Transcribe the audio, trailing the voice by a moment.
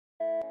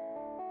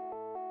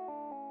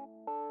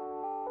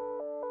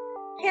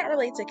can't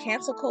relate to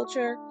cancel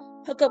culture,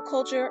 hookup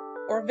culture,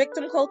 or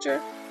victim culture?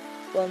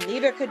 Well,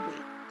 neither could we.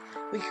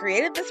 We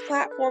created this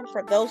platform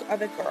for those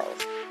other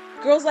girls.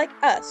 Girls like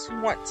us who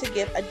want to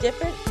give a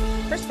different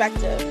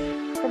perspective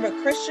from a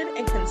Christian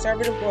and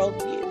conservative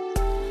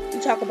worldview. We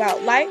talk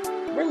about life,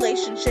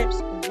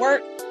 relationships,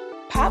 work,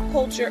 pop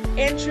culture,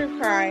 and true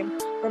crime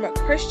from a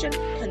Christian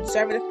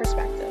conservative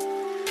perspective.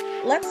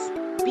 Let's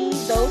be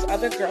those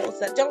other girls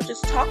that don't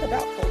just talk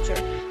about culture,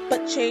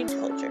 but change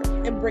culture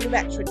and bring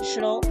back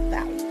traditional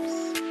values.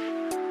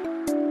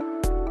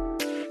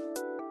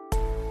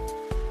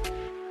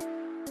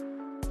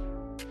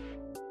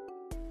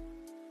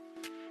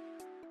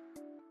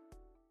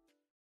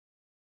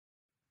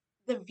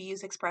 The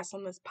views expressed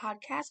on this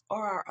podcast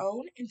are our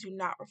own and do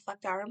not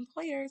reflect our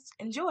employers.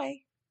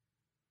 Enjoy!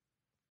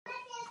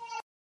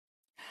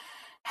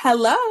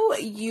 Hello,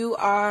 you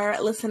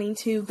are listening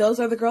to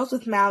Those Are the Girls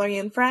with Mallory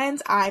and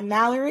Friends. I'm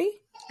Mallory.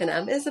 And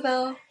I'm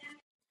Isabel.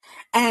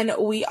 And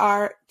we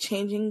are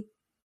changing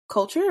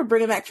culture,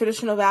 bringing back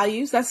traditional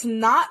values. That's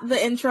not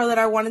the intro that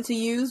I wanted to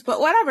use, but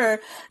whatever.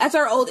 That's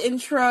our old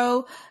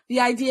intro. The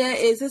idea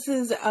is this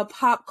is a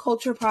pop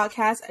culture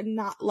podcast and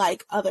not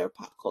like other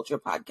pop culture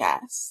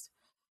podcasts.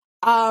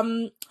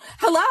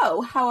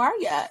 Hello, how are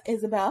you,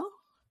 Isabel?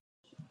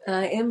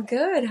 I am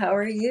good. How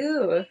are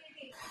you?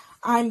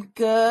 I'm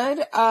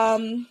good.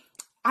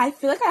 I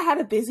feel like I had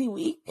a busy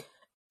week,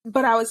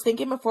 but I was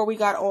thinking before we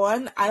got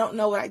on, I don't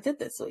know what I did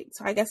this week.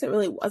 So I guess it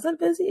really wasn't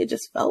busy. It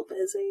just felt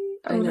busy.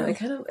 I know. I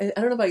don't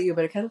know about you,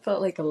 but it kind of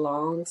felt like a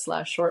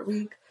long/short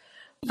week.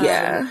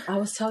 Yeah. I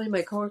was telling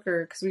my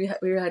coworker, because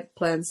we had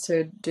plans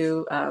to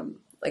do,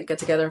 like get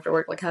together after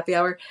work, like happy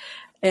hour.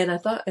 And I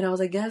was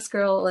like, yes,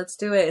 girl, let's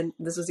do it. And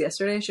this was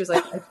yesterday. She was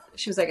like,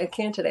 I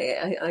can't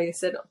today. I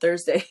said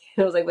Thursday.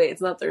 I was like, wait,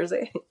 it's not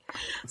Thursday.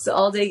 So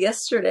all day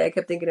yesterday, I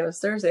kept thinking it was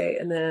Thursday,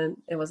 and then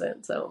it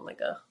wasn't. So I'm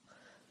like, oh,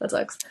 that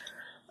sucks.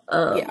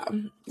 Yeah.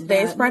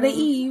 Today's Friday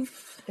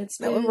Eve. It's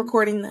that we're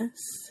recording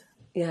this.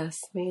 Yes,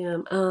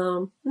 ma'am.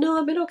 No,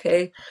 I've been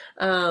okay.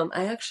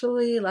 I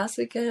actually, last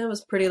weekend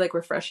was pretty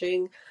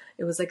refreshing.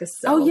 It was like a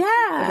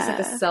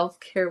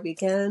self-care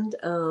weekend.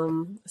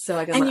 So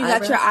I got and you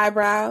got your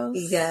eyebrows.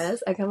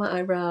 Yes, I got my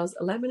eyebrows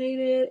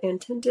laminated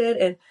and tinted.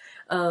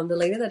 And the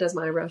lady that does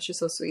my eyebrows, she's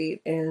so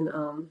sweet, and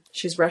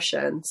she's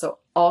Russian, so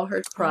all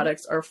her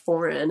products are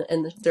foreign,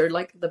 and they're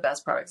like the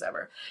best products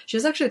ever. She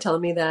was actually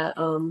telling me that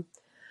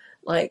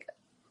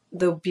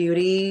the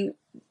beauty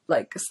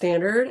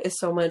standard is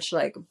so much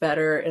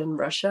better in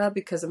Russia,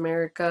 because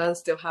America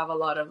still have a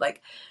lot of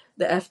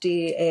the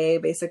FDA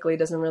basically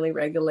doesn't really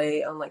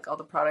regulate on all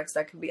the products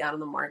that could be out on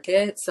the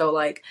market. So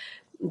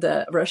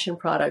the Russian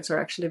products are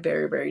actually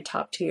very, very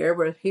top tier,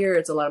 where here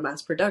it's a lot of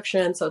mass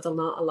production. So it's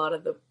not a lot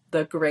of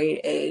the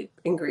grade A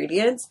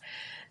ingredients.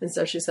 And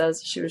so she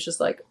says, she was just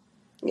like,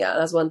 yeah,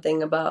 that's one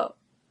thing about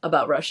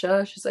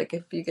Russia. She's like,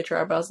 if you get your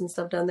eyebrows and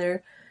stuff done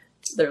there,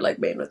 they're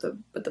made with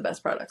the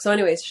best products. So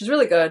anyways, she's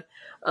really good.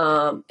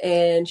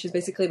 And she's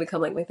basically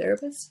become my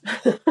therapist.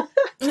 Because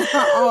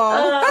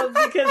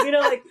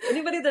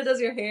anybody that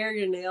does your hair,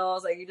 your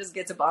nails, you just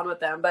get to bond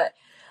with them. But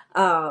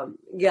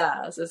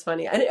yeah, so it's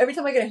funny. Every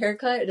time I get a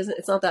haircut,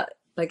 it's not that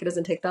it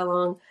doesn't take that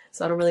long.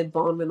 So I don't really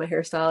bond with my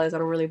hairstylist. I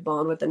don't really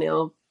bond with the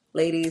nail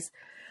ladies.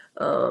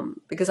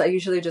 Because I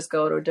usually just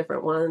go to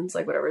different ones,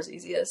 whatever's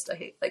easiest.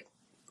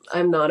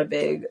 I'm not a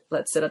big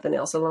let's sit at the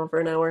nail salon for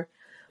an hour.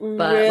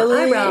 But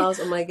really? My eyebrows,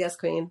 I'm like, yes,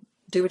 queen,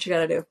 do what you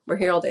gotta do. We're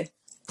here all day.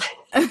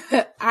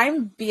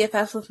 I'm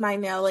BFFs with my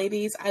nail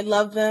ladies. I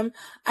love them.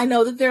 I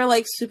know that they're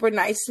super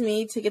nice to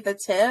me to get the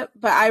tip,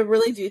 but I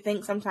really do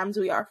think sometimes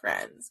we are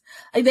friends.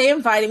 They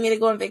invited me to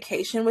go on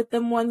vacation with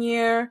them one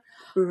year.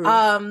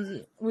 Mm-hmm.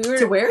 We were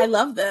to where? I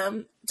love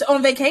them.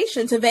 On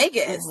vacation to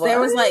Vegas. What?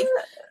 There was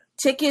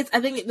tickets.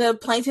 I think the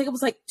plane ticket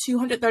was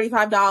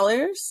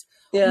 $235.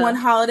 Yeah. One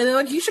holiday, they're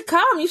like, you should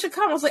come.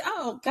 I was like,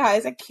 oh,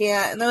 guys, I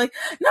can't. And they're like,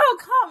 no,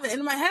 come. And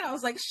in my head, I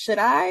was like, should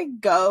I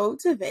go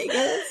to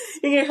Vegas?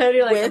 In your head,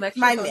 you're like, with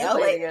my nail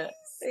ladies?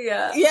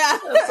 Yeah. Yeah.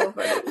 That's so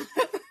funny.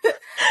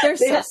 They're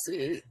so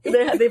sweet.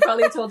 They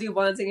probably told you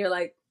once, and you're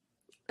like,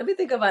 let me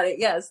think about it.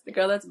 Yes, the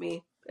girl, that's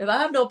me. If I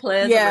have no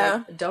plans,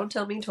 I'm like, don't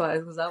tell me twice,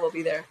 because I will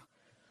be there.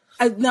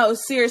 No,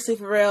 seriously,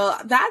 for real.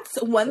 That's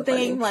one so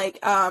thing,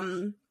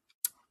 funny.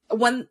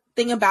 One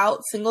thing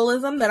about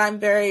singleism that I'm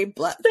very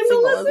blessed.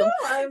 Singleness.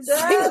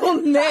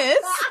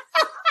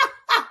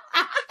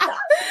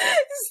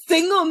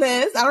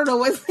 Singleness. I don't know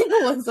what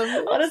singleism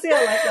is. Honestly,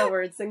 I like that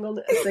word.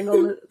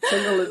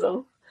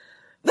 Singleism.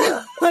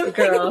 One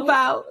thing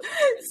about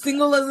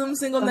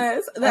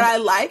singleness that I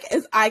like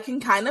is I can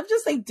kind of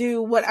just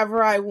do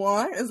whatever I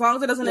want as long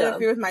as it doesn't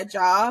interfere with my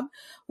job,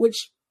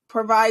 which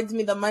provides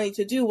me the money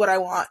to do what I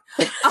want.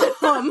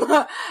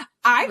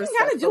 I can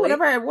kind of do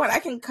whatever I want. I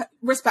can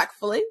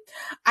respectfully.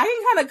 I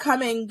can kind of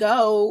come and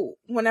go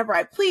whenever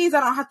I please. I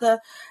don't have to,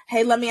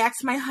 hey, let me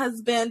ask my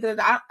husband.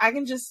 I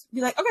can just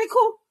be like, okay,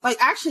 cool.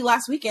 Actually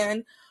last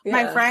weekend,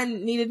 my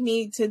friend needed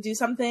me to do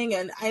something,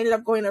 and I ended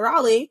up going to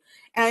Raleigh,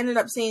 and I ended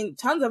up seeing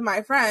tons of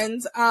my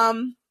friends.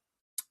 And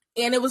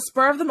it was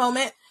spur of the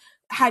moment.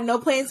 had no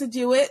plans to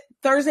do it.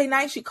 Thursday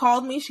night, she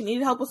called me. She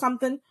needed help with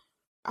something.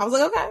 I was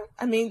like, okay.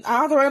 I mean, I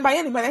don't have to worry about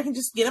anybody. I can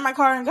just get in my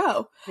car and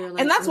go. Like,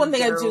 and that's one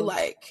thing I do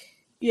like.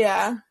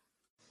 Yeah.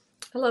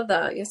 I love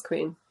that. Yes,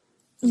 queen.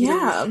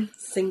 Yeah.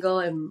 Single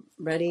and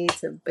ready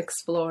to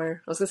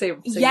explore. I was going to say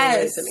single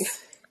yes. ready to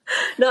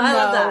No, I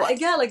love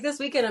that. Yeah, like this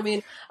weekend, I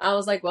mean, I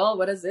was like, well,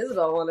 what does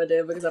Isabel want to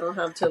do? Because I don't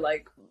have to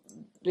like,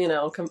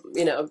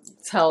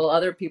 tell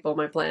other people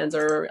my plans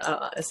or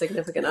a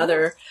significant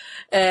other.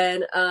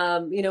 And,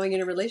 when you're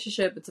in a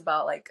relationship, it's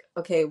about like,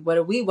 okay, what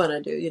do we want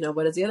to do?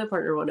 What does the other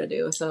partner want to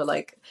do? So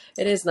like,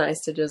 it is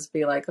nice to just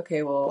be like,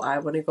 okay, well, I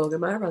want to go get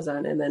my eyebrows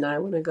done. And then I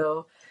want to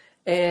go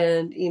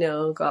and,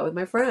 go out with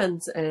my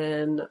friends.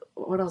 And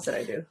what else did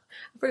I do?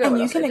 I forgot and what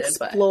you else can I did,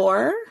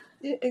 explore.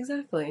 Yeah,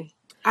 exactly.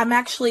 I'm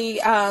actually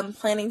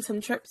planning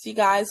some trips, you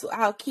guys.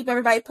 I'll keep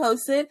everybody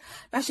posted.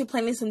 I'm actually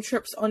planning some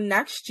trips on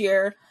next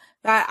year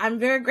that I'm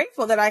very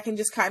grateful that I can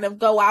just kind of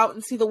go out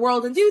and see the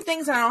world and do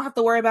things and I don't have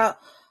to worry about,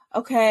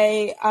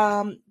 okay,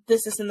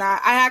 this and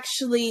that. I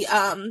actually,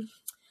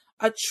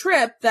 a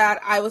trip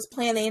that I was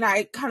planning,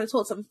 I kind of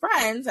told some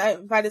friends, I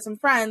invited some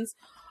friends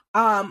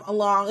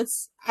along.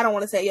 I don't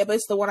want to say it yet, but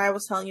it's the one I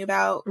was telling you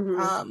about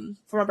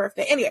for my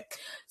birthday. Anyway,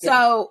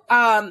 so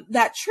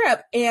that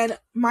trip and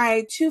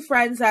my two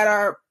friends that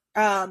are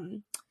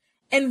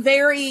in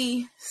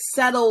very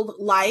settled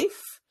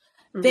life,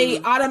 they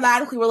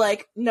automatically were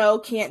like, no,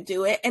 can't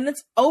do it. And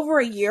it's over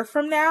a year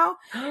from now.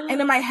 And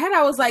in my head,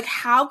 I was like,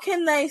 how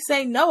can they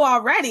say no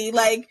already?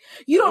 Like,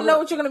 you don't know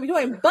what you're going to be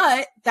doing.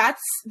 But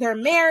they're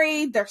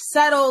married, they're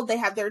settled, they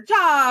have their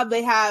job,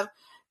 they have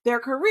their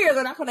career.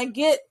 They're not going to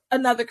get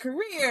another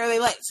career.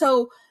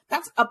 So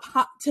that's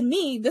to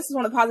me, this is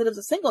one of the positives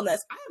of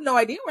singleness. I have no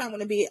idea where I'm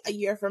going to be a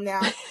year from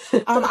now.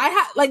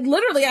 I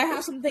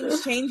have some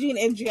things changing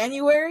in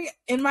January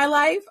in my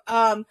life.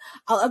 I'll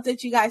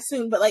update you guys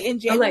soon, but like in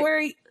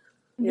January,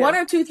 one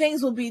or two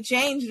things will be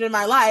changed in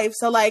my life.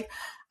 So like,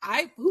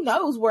 who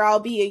knows where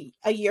I'll be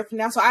a year from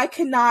now. So I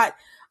cannot,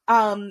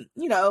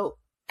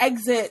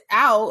 exit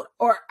out,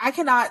 or I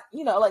cannot,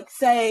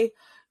 say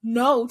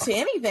no to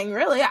anything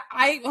really.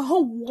 The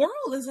whole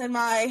world is in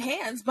my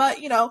hands. But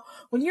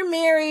when you're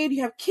married,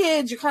 you have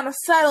kids, you're kind of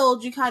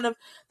settled,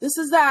 this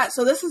is that.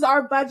 So this is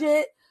our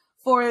budget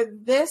for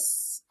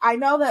this. I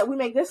know that we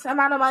make this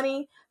amount of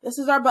money. This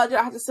is our budget.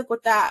 I have to stick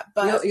with that.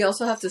 But you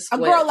also have to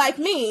split. A girl like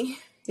me.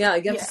 Yeah,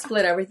 you have to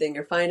split everything: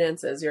 your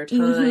finances, your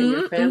time,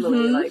 your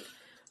family. Like,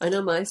 I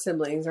know my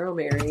siblings are all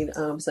married,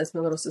 besides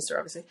my little sister,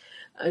 obviously.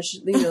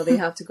 They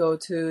have to go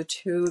to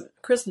 2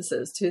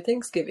 Christmases, 2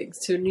 Thanksgivings,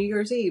 2 New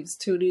Year's Eves,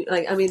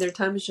 their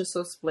time is just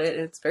so split,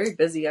 and it's very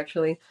busy,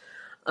 actually.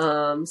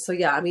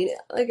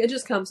 It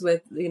just comes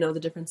with, the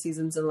different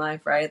seasons in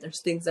life, right? There's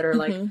things that are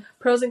like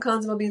pros and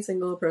cons about being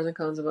single, pros and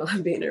cons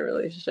about being in a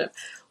relationship.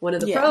 One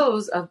of the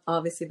pros of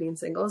obviously being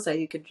single is that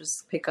you could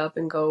just pick up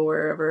and go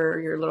wherever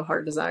your little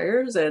heart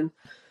desires, and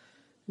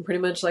pretty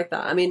much like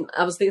that. I mean,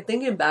 I was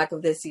thinking back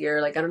of this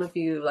year, like, I don't know if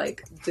you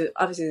do,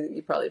 obviously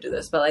you probably do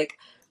this, but like,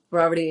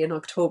 we're already in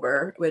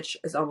October, which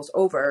is almost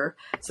over.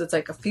 So it's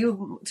like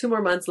 2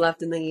 more months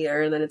left in the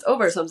year, and then it's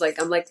over. So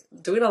I'm like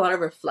doing a lot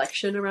of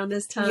reflection around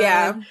this time.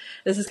 Yeah.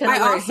 This is kind of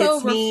where it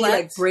hits me,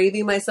 like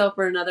braving myself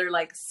for another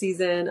like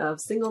season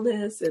of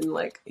singleness and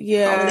like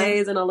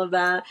holidays and all of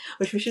that,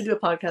 which we should do a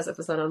podcast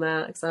episode on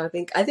that. So I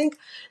think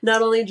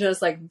not only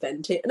just like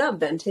not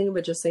venting,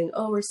 but just saying,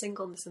 oh, we're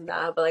single, this and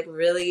that, but like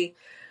really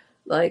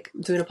like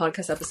doing a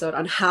podcast episode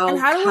on how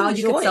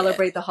you can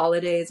celebrate the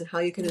holidays and how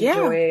you can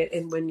enjoy it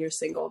and when you're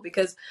single.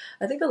 Because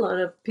I think a lot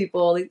of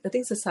people, I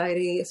think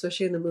society,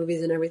 especially in the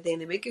movies and everything,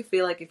 they make you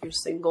feel like if you're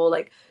single,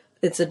 like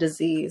it's a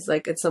disease,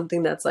 like it's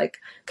something that's like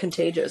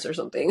contagious or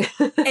something.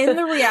 And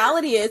the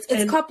reality is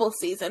it's couple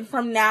season.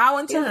 From now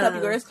until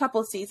February is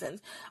couple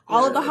seasons.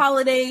 All of the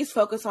holidays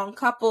focus on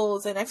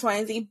couples and X, Y,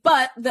 and Z.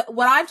 But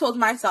what I've told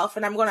myself,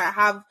 and I'm going to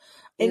have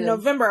in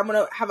November, I'm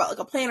going to have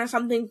a plan or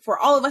something for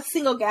all of us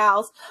single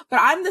gals.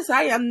 But I'm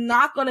deciding I'm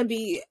not going to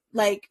be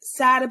like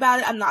sad about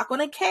it. I'm not going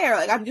to care.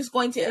 Like, I'm just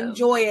going to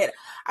enjoy it.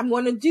 I'm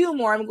going to do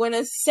more. I'm going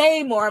to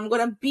say more. I'm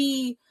going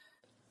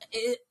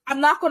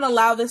not going to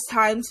allow this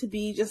time to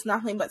be just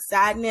nothing but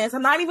sadness.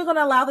 I'm not even going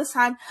to allow this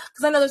time,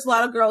 because I know there's a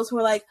lot of girls who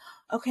are like,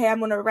 okay, I'm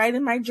going to write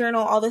in my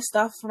journal all this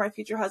stuff for my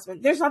future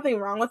husband. There's nothing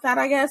wrong with that,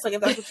 I guess, like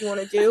if that's what you want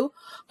to do.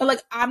 But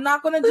like, I'm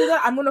not going to do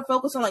that. I'm going to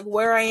focus on like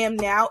where I am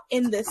now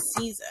in this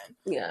season.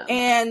 Yeah,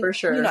 and for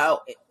sure.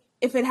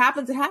 If it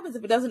happens, it happens.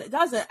 If it doesn't, it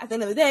doesn't. At the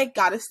end of the day,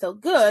 God is still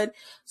good.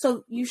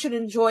 So you should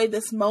enjoy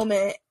this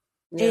moment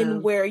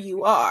in where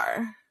you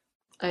are.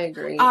 I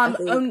agree.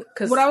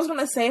 What I was going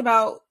to say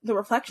about the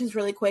reflections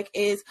really quick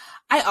is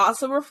I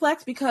also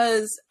reflect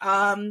because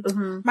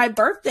my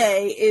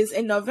birthday is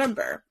in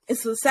November.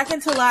 It's the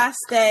second to last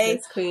day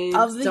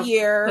of the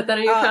year. Put that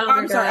in your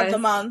calendar, of the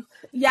month.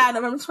 Yeah,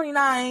 November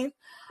 29th.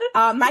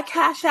 My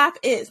Cash App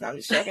is, no, I'm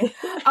just joking.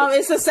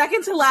 It's the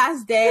second to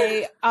last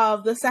day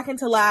of the second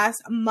to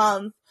last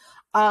month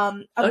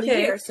of the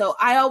year. So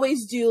I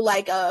always do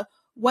like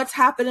what's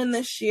happening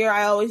this year.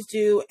 I always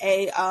do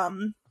a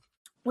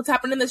what's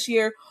happening this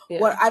year,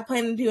 what I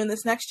plan to do in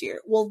this next year.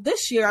 Well,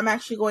 this year I'm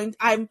actually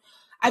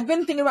I've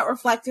been thinking about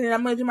reflecting, and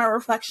I'm going to do my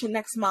reflection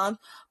next month.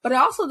 But I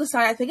also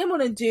decided I think I'm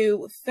going to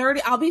do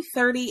 30. I'll be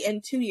 30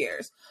 in 2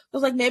 years. So I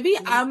was like, maybe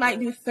I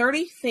might do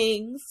 30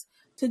 things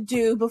to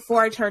do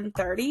before I turn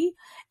 30,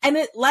 and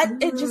it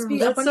just be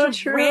a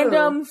bunch of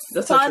random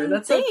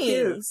fun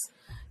things.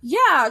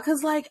 Yeah,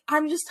 because like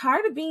I'm just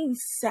tired of being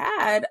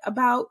sad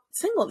about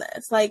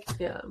singleness. Like,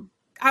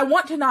 I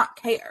want to not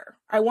care.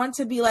 I want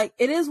to be like,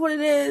 it is what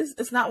it is.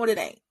 It's not what it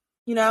ain't.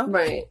 You know?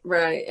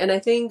 Right. And I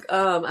think,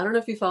 I don't know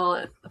if you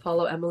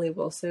follow Emily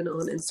Wilson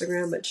on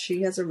Instagram, but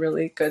she has a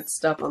really good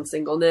stuff on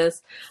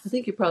singleness. I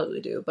think you probably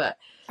do, but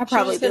I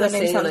probably do.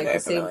 Saying like the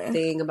same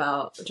thing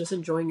about just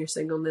enjoying your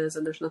singleness,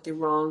 and there's nothing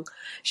wrong.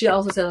 She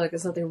also said like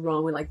there's nothing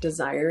wrong with like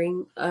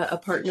desiring a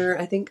partner.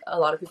 I think a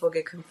lot of people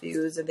get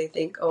confused and they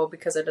think, oh,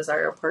 because I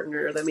desire a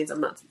partner, that means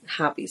I'm not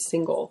happy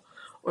single,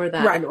 or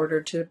that in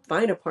order to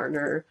find a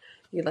partner,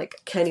 you like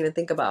can't even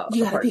think about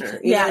a partner.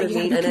 You know what I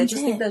mean? And I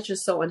just think that's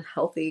just so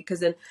unhealthy, because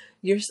then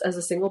you're, as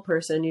a single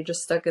person, you're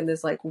just stuck in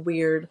this like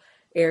weird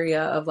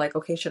area of like,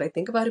 okay, should I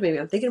think about it? Maybe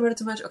I'm thinking about it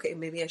too much. Okay,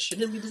 maybe I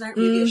shouldn't be desiring.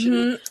 Maybe I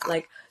shouldn't,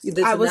 like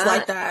this. I was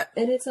like that,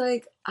 and it's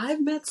like I've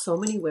met so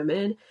many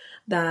women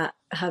that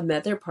have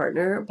met their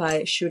partner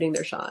by shooting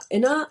their shot,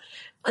 and not.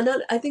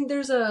 I think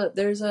there's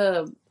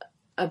a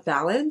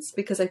balance,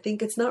 because I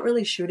think it's not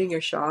really shooting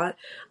your shot.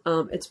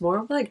 It's more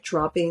of like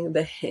dropping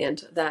the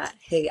hint that,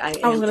 hey, I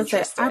was going to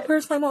say, I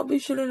personally won't be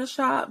shooting a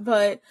shot,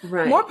 but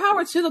more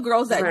power to the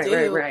girls that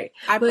do. Right.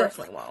 I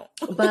personally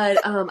won't. But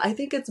I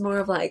think it's more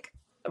of like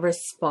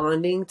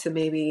responding to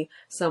maybe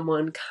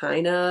someone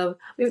kind of,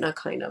 maybe not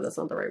kind of, that's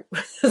not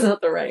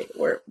the right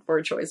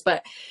word choice,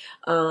 but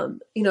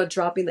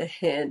dropping the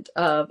hint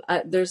of,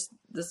 there's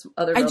this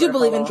other girl I do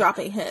believe in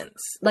dropping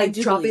hints, like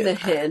dropping the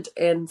hint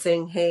and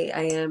saying, hey,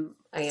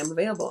 I am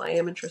available, I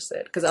am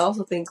interested, because I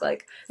also think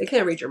like they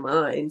can't read your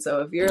mind.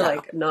 So if you're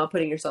like not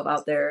putting yourself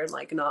out there and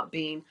like not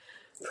being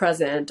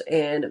present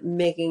and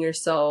making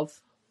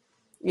yourself,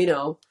 I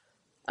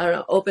don't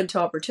know, open to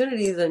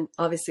opportunities, and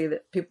obviously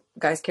that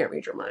guys can't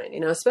read your mind,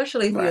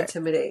 especially if you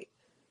intimidate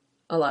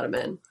a lot of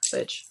men,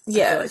 which I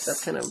feel like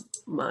that's kind of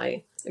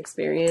my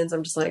experience.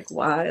 I'm just like,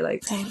 why?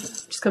 Like,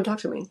 just come talk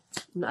to me.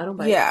 I don't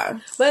bite. Yeah.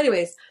 But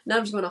anyways, now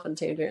I'm just going off on a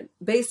tangent.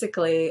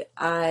 Basically,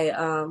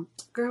 girl,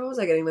 what was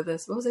I getting with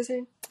this? What was I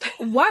saying?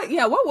 What?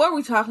 Yeah, what were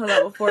we talking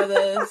about before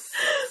this?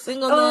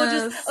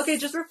 Singleness.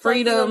 Just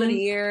reflecting on the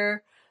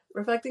year.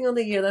 Reflecting on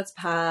the year that's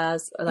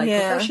passed, like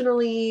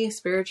professionally,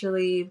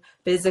 spiritually,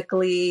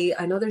 physically.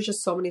 I know there's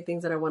just so many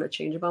things that I want to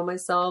change about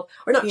myself,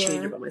 or not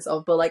change about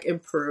myself, but like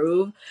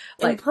improve.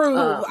 I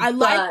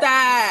like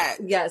that.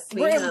 Yes,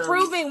 we're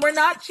improving. We're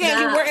not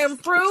changing. We're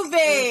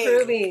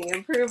improving.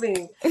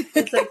 Improving.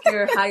 It's like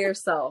your higher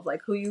self,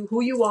 like who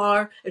you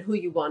are and who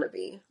you want to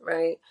be,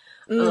 right?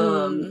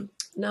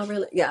 No,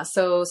 really. Yeah.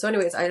 So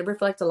anyways, I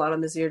reflect a lot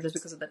on this year just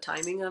because of the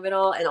timing of it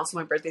all. And also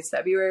my birthday's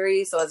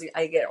February. So as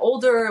I get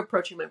older,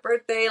 approaching my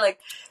birthday, like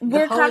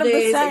we're the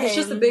holidays, kind of the same. It's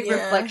just a big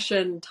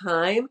reflection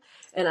time.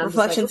 And I'm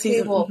reflection just like,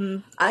 okay,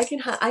 well,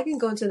 I can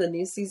go into the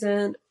new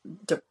season,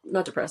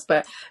 not depressed,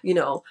 but,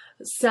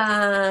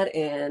 sad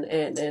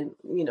and,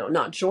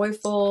 not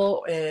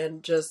joyful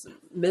and just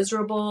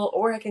miserable,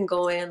 or I can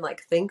go in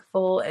like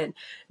thankful and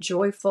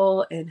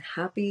joyful and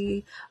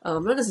happy.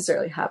 Not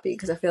necessarily happy,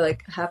 because I feel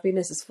like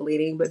happiness is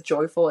fleeting, but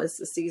joyful is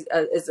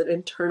an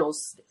internal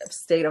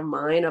state of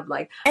mind of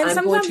like, and I'm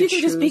sometimes going to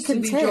you can just be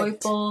content. To be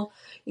joyful,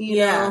 you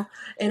know?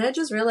 And I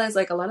just realized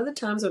like a lot of the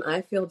times when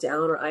I feel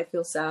down or I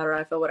feel sad or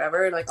I feel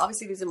whatever, and like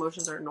obviously these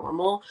emotions are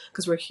normal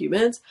because we're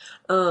humans.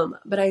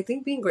 But I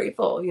think being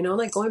grateful,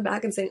 like going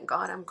back and saying,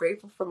 God, I'm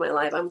grateful for my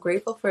life. I'm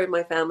grateful for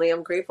my family.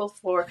 I'm grateful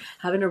for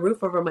having a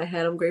roof over my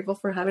head. I'm grateful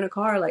for having a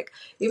car. Like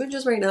even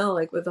just right now,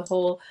 like with the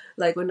whole,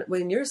 like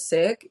when you're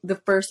sick, the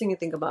first thing you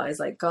think about is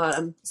like, God,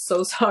 I'm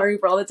so sorry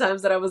for all the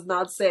times that I was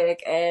not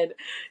sick. And,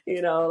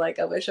 like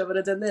I wish I would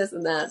have done this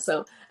and that.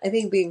 So I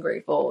think being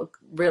grateful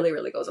really,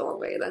 really goes a long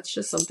way. That's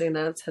just something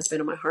that has been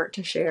in my heart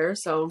to share.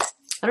 So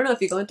I don't know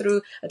if you're going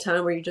through a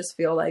time where you just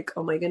feel like,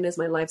 oh my goodness,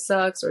 my life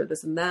sucks, or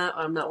this and that,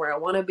 or I'm not where I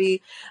want to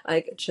be.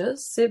 Like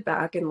just sit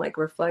back and like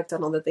reflect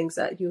on all the things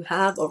that you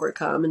have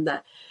overcome, and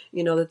that,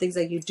 the things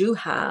that you do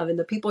have and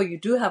the people you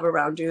do have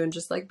around you, and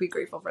just like be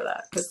grateful for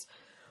that. Because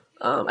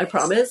I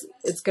promise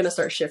it's going to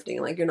start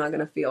shifting. Like you're not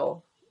going to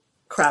feel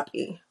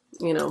crappy,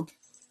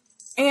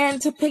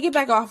 And to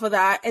piggyback off of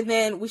that, and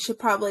then we should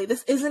probably,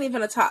 this isn't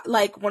even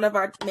one of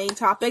our main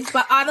topics,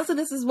 but honestly,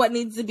 this is what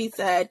needs to be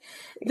said.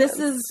 This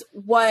is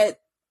what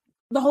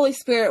the Holy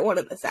Spirit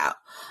wanted this out.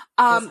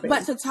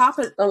 But to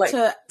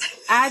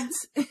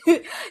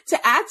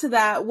add to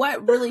that,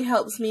 what really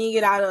helps me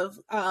get out of,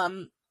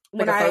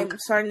 when I'm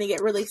starting to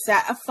get really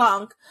sad, a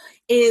funk,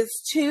 is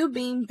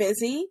being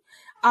busy.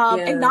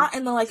 And not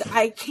in the, like,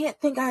 I can't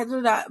think I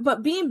do that,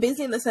 but being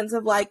busy in the sense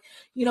of like,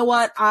 you know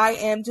what, I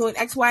am doing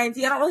X, Y, and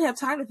Z. I don't really have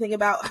time to think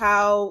about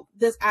how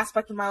this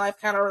aspect of my life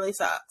kind of really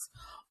sucks.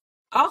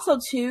 also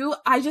too,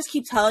 I just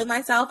keep telling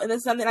myself, and this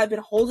is something I've been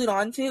holding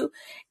on to,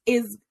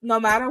 is no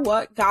matter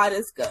what, God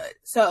is good.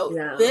 So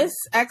this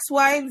X,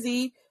 Y, and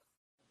Z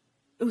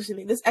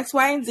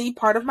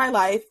part of my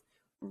life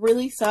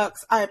really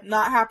sucks. I'm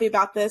not happy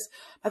about this.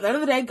 At the end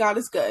of the day, God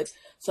is good.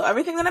 So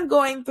everything that I'm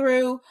going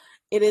through,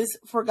 it is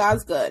for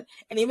God's good.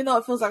 And even though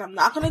it feels like I'm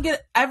not going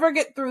to ever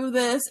get through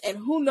this, and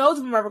who knows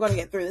if I'm ever going to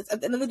get through this,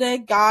 at the end of the day,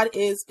 God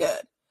is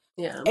good.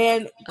 Yeah.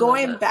 And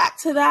going back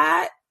to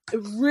that,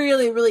 it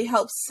really, really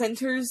helps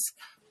centers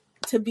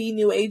to be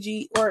new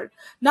agey, or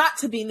not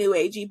to be new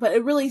agey, but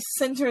it really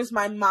centers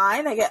my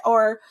mind.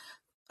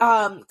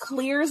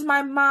 Clears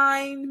my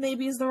mind,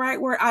 maybe is the right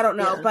word. I don't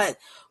know. Yeah. But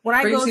when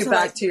I brings you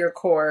back to your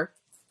core.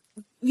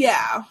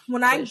 Yeah.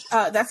 When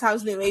that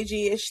sounds new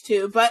agey-ish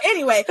too. But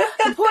anyway,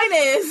 the point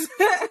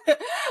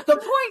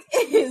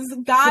is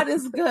God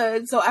is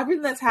good. So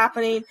everything that's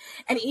happening,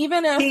 and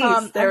even if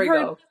peace, there we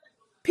go.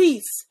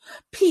 Peace.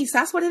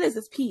 That's what it is.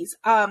 It's peace.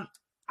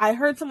 I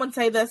heard someone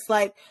say this,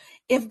 like,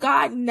 if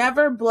God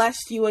never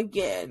blessed you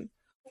again,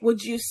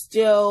 would you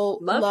still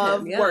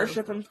love him,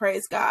 worship, and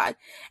praise God?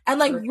 And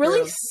like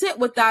really sit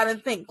with that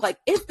and think, like,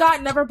 if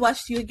God never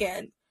blessed you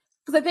again,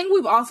 because I think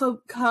we've also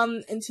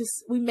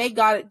we make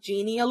God a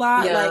genie a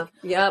lot.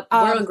 We're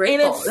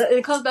ungrateful.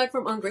 It comes back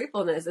from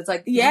ungratefulness. It's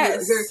like,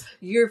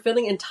 you're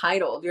feeling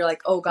entitled. You're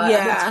like, oh God,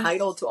 I'm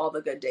entitled to all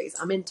the good days.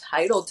 I'm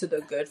entitled to the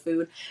good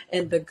food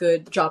and the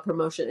good job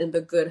promotion and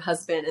the good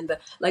husband and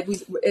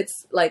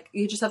it's like,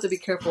 you just have to be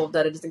careful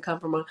that it doesn't come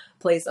from a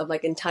place of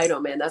like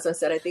entitlement. That's what I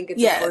said. I think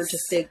it's important to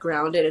stay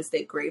grounded and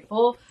stay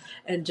grateful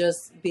and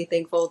just be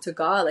thankful to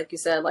God. Like you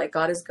said, like,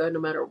 God is good no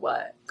matter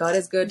what. God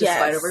is good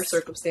despite of our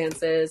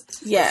circumstances.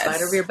 Yes.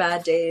 Despite of your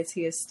bad days,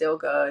 he is still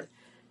good.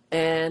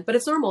 But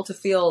it's normal to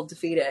feel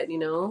defeated, you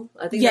know?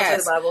 I think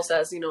that's what the Bible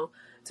says, you know,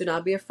 to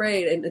not be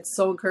afraid. And it's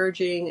so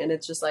encouraging. And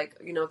it's just like,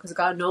 you know, because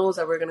God knows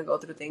that we're going to go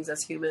through things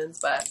as humans,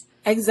 but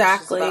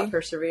exactly, it's just about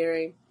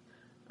persevering.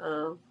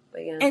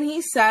 But yeah.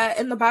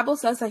 And the Bible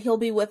says that he'll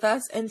be with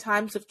us in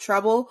times of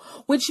trouble,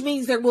 which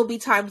means there will be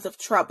times of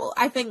trouble.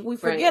 I think we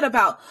forget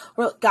about,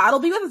 well, God will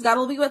be with us. God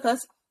will be with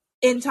us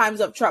in times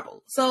of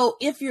trouble. So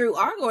if you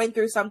are going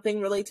through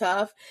something really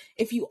tough,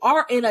 if you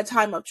are in a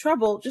time of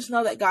trouble, just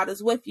know that God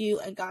is with you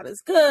and God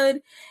is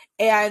good.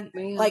 And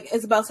like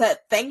Isabel said,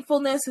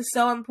 thankfulness is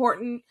so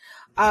important.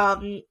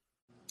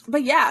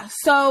 But yeah,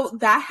 so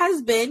that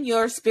has been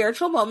your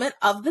spiritual moment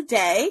of the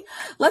day.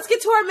 Let's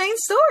get to our main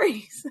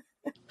stories.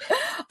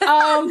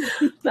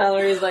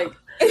 Valerie's like,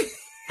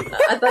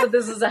 I thought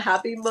this was a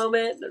happy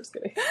moment. I'm just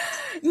kidding.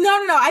 No.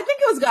 I think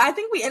it was good. I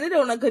think we ended it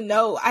on a good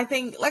note. I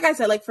think, like I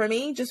said, like for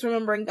me, just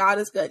remembering God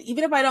is good.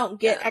 Even if I don't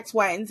get X,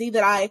 Y, and Z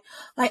that I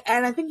like,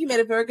 and I think you made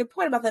a very good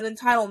point about that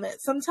entitlement.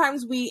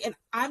 Sometimes and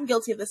I'm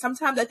guilty of this.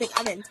 Sometimes I think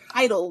I'm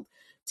entitled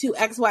to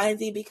X, Y, and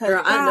Z because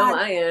girl, I know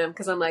I am,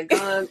 because I'm like,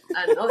 God,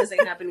 I know this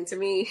ain't happening to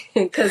me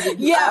because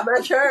I'm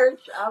at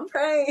church, I'm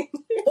praying.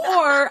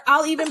 Or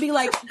I'll even be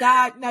like,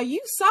 God, now you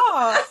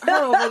saw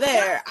her over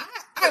there.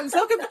 I'm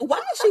so confused. Why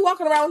is she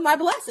walking around with my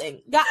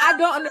blessing? God, I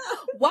don't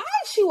why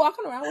is she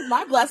walking around with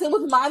my blessing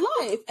with my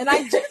life? And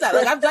I do that.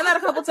 Like, I've done that a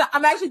couple times.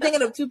 I'm actually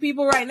thinking of two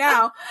people right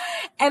now.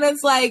 And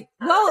it's like,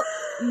 well,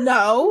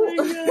 no.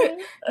 None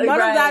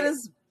of that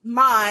is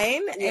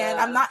mine, and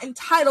I'm not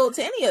entitled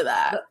to any of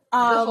that.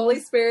 The Holy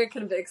Spirit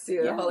convicts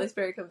you. The Holy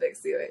Spirit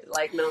convicts you.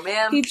 Like, no,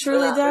 ma'am. He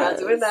truly does. We're not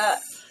doing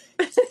that.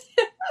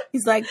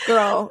 He's like,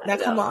 girl, now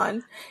come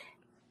on.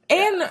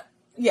 And okay.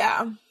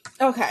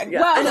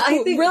 Yeah. Well, and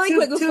I think really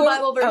quick, two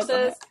Bible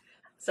verses.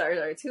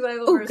 Sorry. Two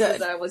Bible verses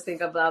good. that I always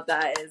think about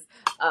that is,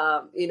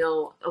 you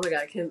know, oh my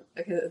God,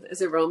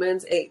 is it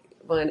Romans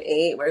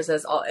 8:1-8 where it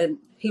says and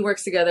he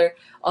works together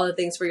all the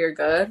things for your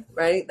good,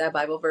 right? That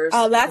Bible verse.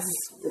 Oh, that's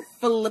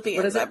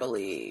Philippians, I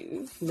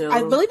believe. No,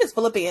 I believe it's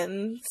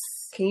Philippians.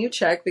 Can you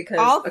check? Because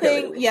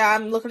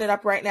I'm looking it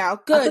up right now.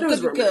 Good.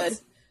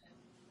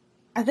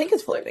 I think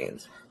it's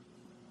Philippians.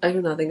 I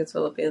do not think it's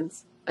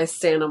Philippians. I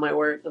stand on my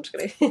word. I'm just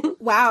kidding.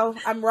 Wow,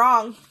 I'm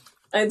wrong.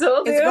 I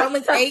told you. It's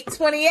Romans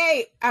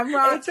 8:28. I'm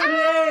wrong.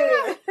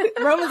 8:28.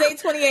 Romans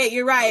 8:28.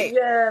 You're right.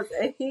 Yes.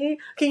 And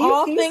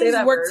all things say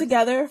that work verse?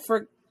 Together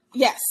for.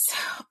 Yes.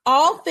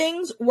 All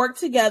things work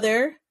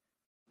together.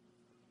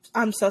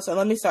 I'm so sorry.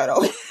 Let me start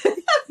over. Let's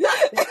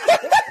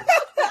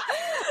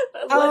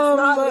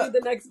not read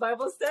the next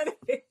Bible study.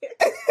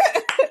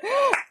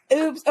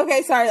 Oops.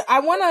 Okay, sorry.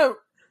 I want to.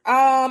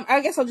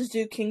 I guess I'll just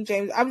do King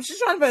James. I'm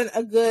just trying to find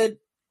a good.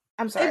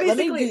 I'm sorry. Let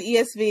me do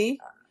ESV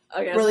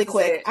really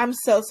quick. I'm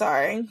so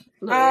sorry.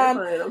 No,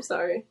 you're fine. I'm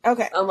sorry.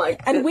 Okay. I'm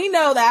like, and we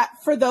know that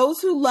for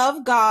those who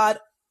love God,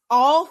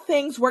 all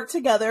things work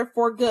together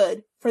for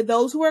good for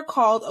those who are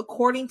called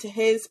according to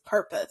His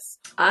purpose.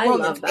 I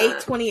love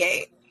that.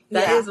 8:28.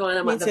 That is one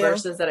of the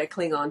verses that I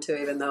cling on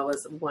to, even though it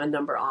was one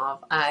number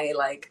off. I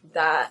like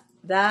that.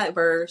 That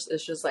verse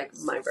is just like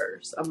my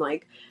verse. I'm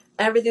like,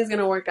 everything's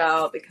gonna work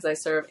out because I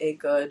serve a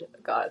good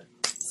God.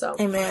 So,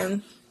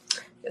 amen.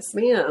 Yes,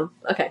 ma'am.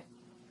 Okay.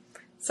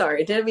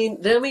 Sorry, didn't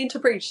mean to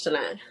preach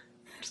tonight.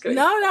 Just kidding.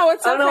 No,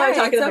 it's okay. I don't know why I'm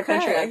talking in a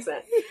country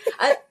accent.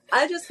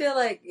 I just feel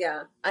like,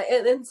 yeah.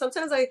 And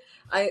sometimes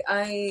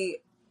I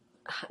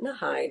not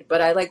hide,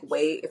 but I like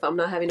wait if I'm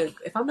not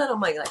if I'm not on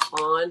my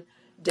like on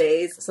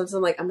days. Sometimes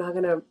I'm like, I'm not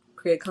gonna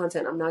create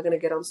content. I'm not gonna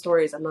get on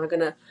stories. I'm not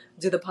gonna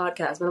do the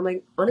podcast. But I'm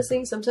like,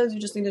 honestly, sometimes you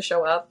just need to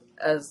show up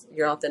as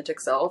your authentic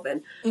self,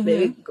 and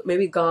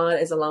maybe God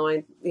is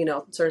allowing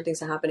certain things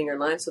to happen in your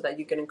life so that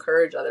you can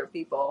encourage other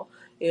people.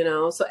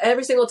 So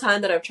every single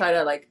time that I've tried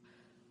to like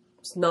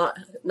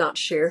not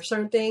share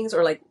certain things,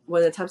 or like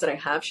one of the times that I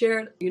have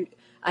shared,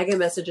 I get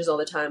messages all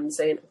the time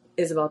saying,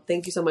 Isabel,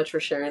 thank you so much for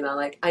sharing that.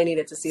 Like, I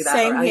needed to see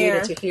that, or I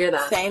needed to hear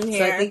that. Same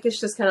here. So I think it's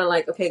just kind of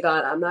like, okay,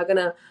 God,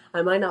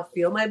 I might not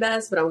feel my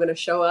best, but I'm going to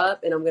show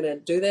up and I'm going to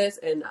do this.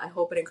 And I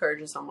hope it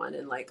encourages someone.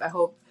 And like, I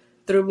hope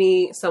through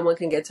me, someone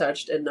can get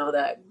touched and know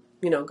that,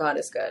 God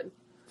is good.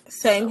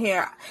 Same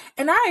here.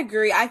 And I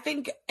agree. I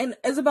think, and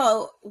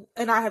Isabel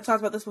and I have talked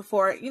about this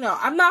before,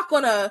 I'm not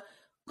going to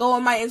go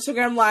on my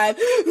Instagram live,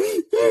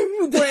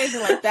 do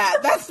anything like that.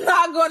 That's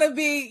not going to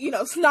be,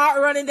 snot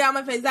running down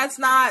my face. That's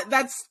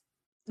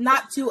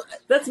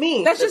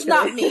me. That's just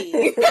not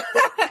me.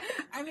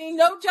 I mean,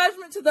 no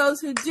judgment to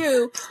those who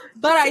do,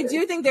 but I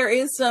do think there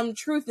is some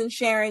truth in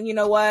sharing, you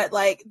know what,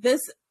 like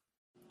this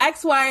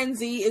X, Y, and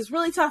Z is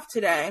really tough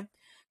today.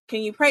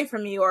 Can you pray for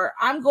me? Or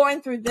I'm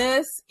going through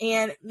this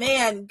and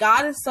man,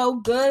 God is so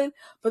good,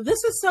 but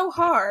this is so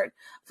hard.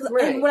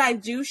 Right. And when I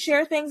do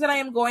share things that I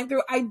am going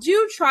through, I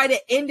do try to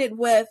end it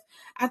with,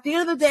 at the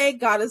end of the day,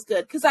 God is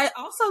good. Because I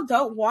also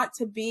don't want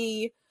to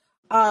be,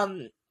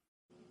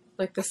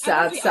 like the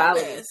sad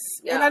Sally.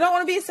 Yeah. And I don't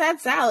want to be a sad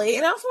Sally.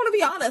 And I also want to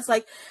be honest.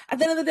 Like, at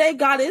the end of the day,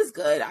 God is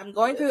good. I'm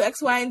going through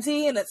X, Y, and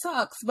Z and it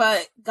sucks,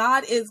 but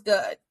God is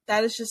good.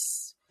 That is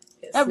just,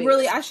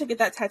 I should get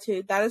that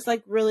tattooed. That is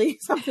like really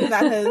something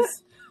that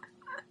has,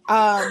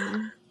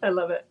 I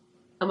love it.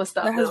 I'm gonna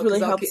stop. That has really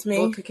helped me.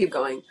 We'll keep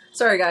going.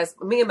 Sorry guys.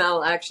 Me and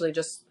Mel actually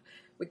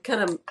we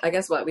kind of, I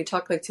guess we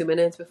talked like 2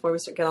 minutes before we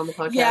get on the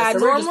podcast. Yeah, so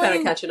normally, we're just kind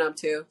of catching up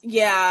too.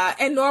 Yeah.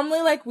 And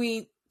normally like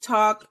we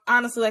talk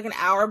honestly like an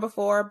hour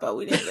before, but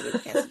we didn't get a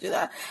chance to do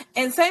that.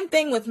 And same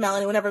thing with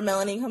Melanie. Whenever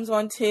Melanie comes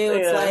on too,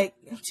 it's like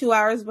 2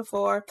 hours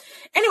before.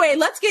 Anyway,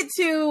 let's get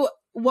to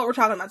what we're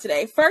talking about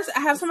today. First,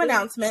 I have some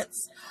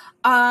announcements.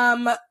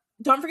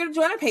 Don't forget to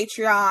join our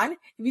Patreon.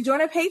 If you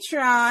join our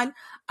Patreon,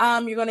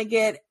 you're going to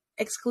get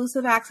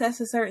exclusive access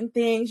to certain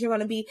things. You're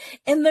going to be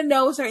in the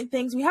know of certain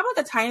things. We have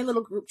like a tiny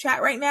little group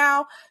chat right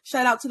now.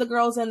 Shout out to the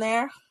girls in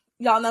there.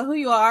 Y'all know who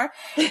you are.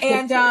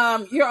 And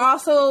you're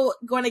also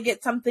going to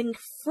get something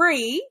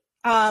free.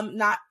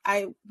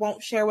 I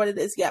won't share what it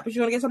is yet, but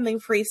you're going to get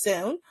something free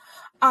soon.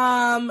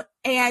 And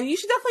you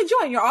should definitely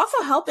join. You're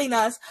also helping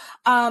us.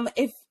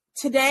 If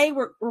today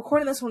we're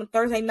recording this on a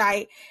Thursday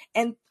night,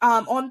 and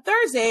on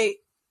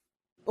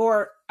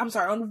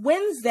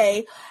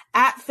Wednesday,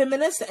 at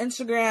Feminist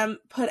Instagram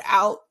put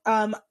out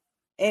an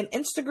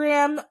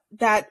Instagram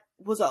that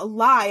was a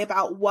lie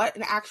about what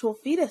an actual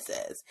fetus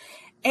is.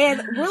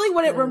 And really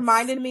what it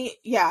reminded me,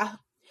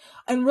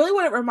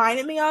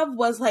 of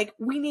was like,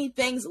 we need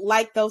things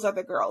like those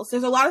other girls.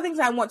 There's a lot of things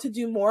I want to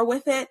do more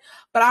with it,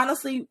 but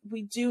honestly,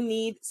 we do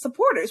need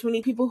supporters. We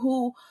need people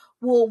who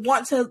will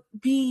want to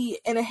be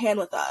in a hand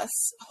with us,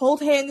 hold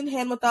hand in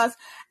hand with us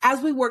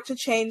as we work to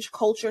change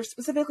culture,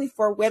 specifically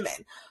for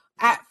women.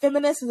 At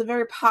Feminist is a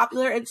very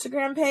popular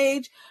Instagram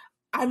page.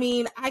 I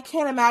mean, I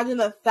can't imagine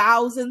the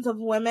thousands of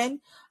women.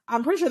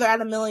 I'm pretty sure they're at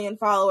 1 million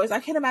followers.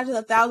 I can't imagine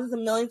the thousands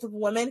and millions of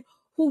women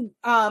who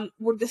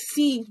were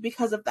deceived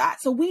because of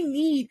that. So we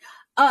need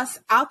us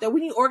out there.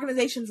 We need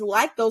organizations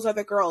like those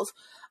other girls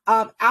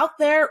out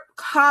there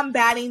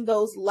combating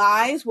those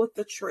lies with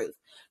the truth.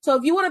 So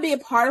if you want to be a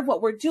part of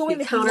what we're doing,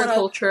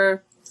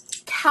 counterculture,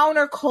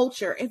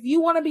 if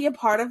you want to be a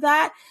part of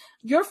that,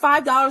 your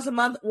 $5 a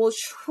month will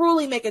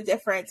truly make a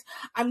difference.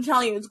 I'm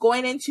telling you, it's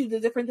going into the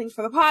different things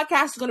for the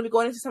podcast. It's going to be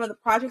going into some of the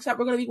projects that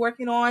we're going to be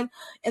working on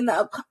in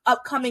the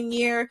upcoming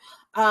year.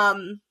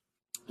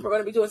 We're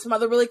going to be doing some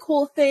other really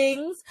cool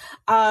things.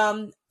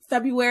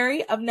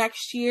 February of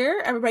next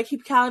year. Everybody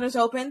keep calendars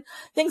open.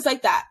 Things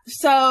like that.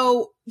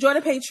 So join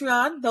a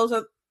Patreon. Those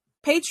are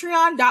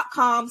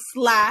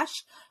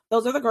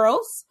patreon.com/those are the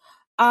girls.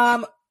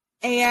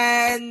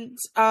 And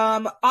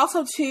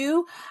also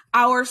too,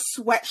 our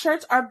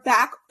sweatshirts are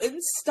back in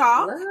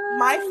stock.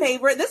 My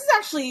favorite. This is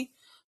actually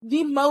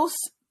the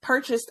most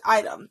purchased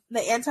item.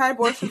 The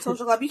Anti-Abortion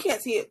Social Club. You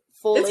can't see it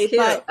fully,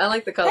 but I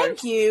like the colors.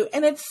 Thank you.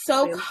 And it's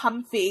so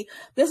comfy.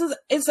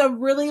 It's a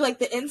really, like,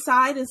 the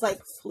inside is like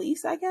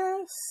fleece, I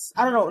guess.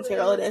 I don't know what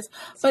material it is,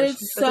 but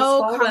it's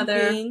so comfy.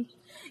 Weather.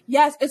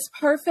 Yes, it's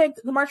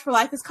perfect. The March for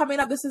Life is coming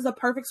up. This is a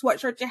perfect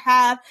sweatshirt to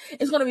have.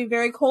 It's going to be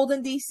very cold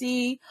in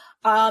DC.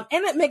 And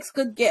it makes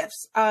good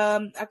gifts.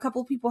 A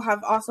couple people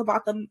have also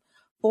bought them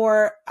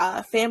for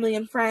family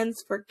and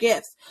friends for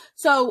gifts.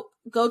 So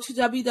go to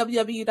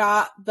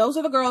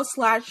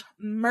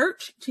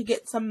www.thosearethegirls.com/merch to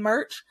get some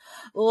merch.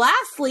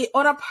 Lastly,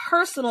 on a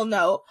personal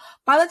note,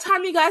 by the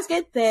time you guys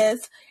get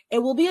this, it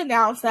will be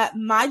announced that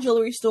my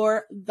jewelry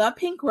store, The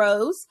Pink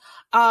Rose,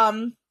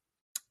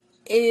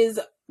 is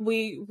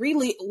we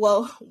really,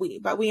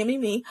 by we, I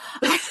mean me.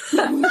 You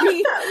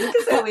can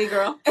say we,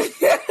 girl.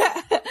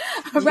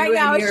 Right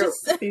now, it's your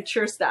just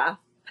future staff.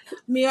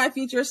 me and my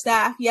future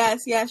staff.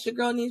 Yes, your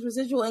girl needs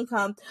residual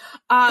income.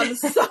 I'm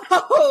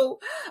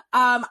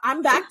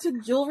back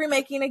to jewelry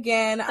making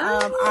again.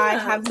 I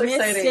have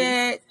missed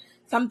it.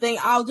 Something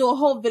I'll do a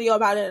whole video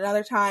about it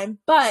another time.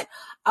 But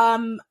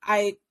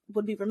I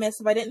would be remiss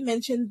if I didn't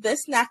mention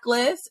this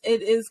necklace.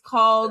 It is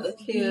called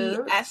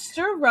the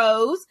Esther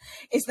Rose.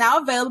 It's now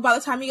available by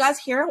the time you guys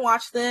hear and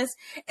watch this.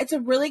 It's a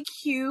really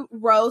cute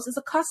rose. It's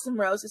a custom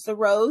rose. It's a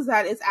rose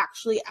that is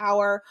actually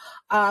our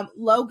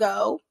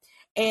logo.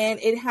 And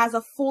it has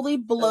a fully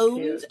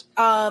bloomed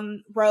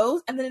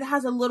rose. And then it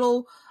has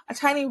a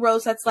tiny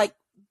rose that's like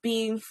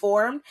being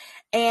formed.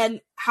 And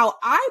how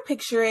I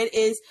picture it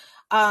is,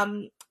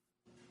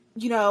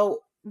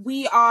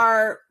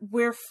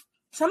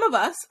 some of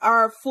us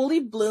are fully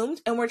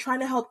bloomed and we're trying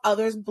to help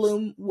others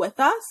bloom with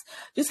us.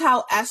 Just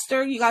how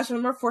Esther, you guys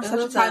remember For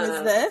Such a Time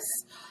as This,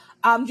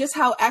 just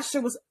how Esther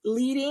was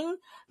leading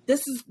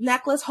this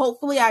necklace.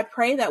 Hopefully, I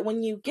pray that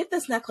when you get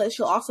this necklace,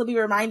 you'll also be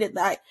reminded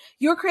that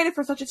you're created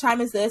for such a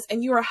time as this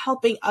and you are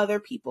helping other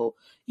people.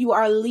 You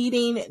are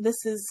leading.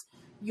 This is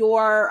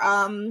your,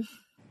 I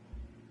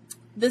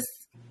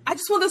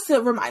just want this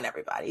to remind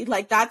everybody,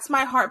 like, that's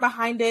my heart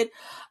behind it.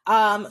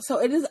 So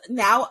it is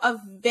now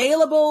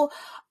available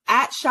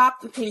at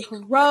Shop the Pink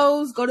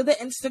Rose. Go to the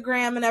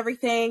Instagram and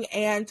everything,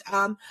 and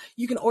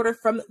you can order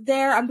from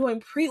there. I'm doing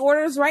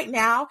pre-orders right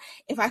now.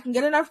 If I can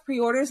get enough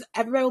pre-orders,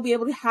 everybody will be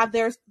able to have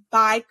theirs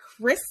by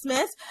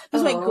Christmas.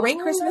 Those make great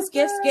Christmas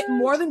gifts. Get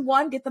more than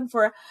one. Get them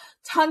for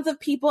tons of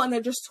people, and they're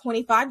just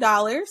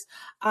 $25.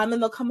 And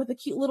they'll come with a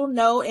cute little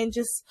note, and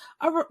just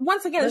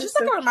once again, it's just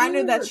like a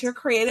reminder that you're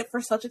created for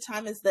such a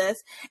time as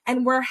this,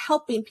 and we're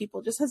helping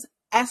people just as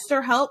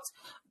Esther helped.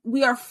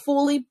 We are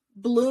fully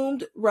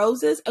bloomed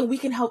roses, and we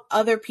can help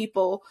other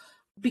people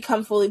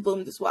become fully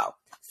bloomed as well.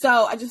 So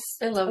I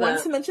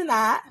wanted to mention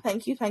that.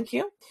 Thank you.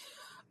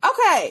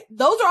 Okay,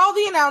 those are all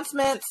the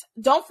announcements.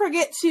 Don't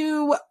forget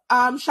to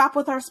shop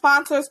with our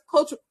sponsors,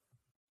 Culture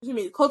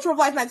of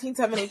Life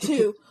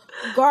 1972,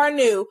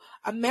 Garnu,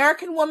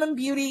 American Woman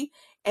Beauty,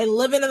 and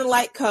Living in the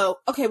Light Co.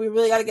 Okay, we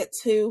really got to get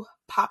to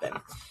popping.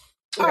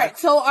 All right,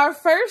 so our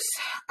first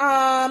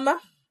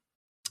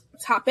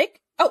topic.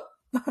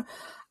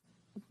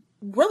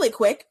 Really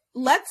quick,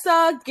 let's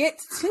get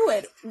to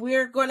it.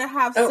 We're going to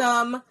have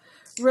some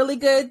really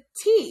good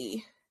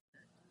tea.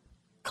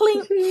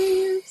 Clink.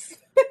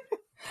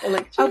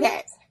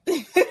 Okay.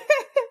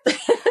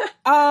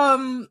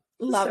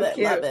 Love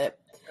it.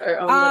 Our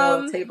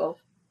own little table.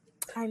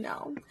 I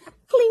know.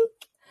 Clink.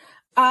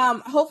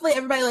 Hopefully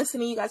everybody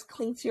listening, you guys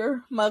clink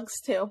your mugs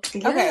too.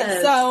 Yes. Okay,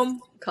 so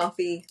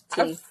coffee,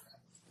 tea.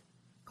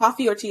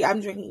 Coffee or tea.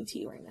 I'm drinking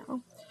tea right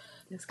now.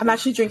 I'm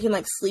actually drinking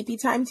like sleepy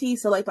time tea,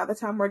 so like by the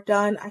time we're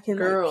done, I can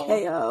like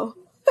KO.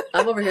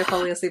 I'm over here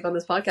falling asleep on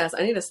this podcast.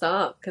 I need to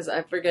stop because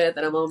I forget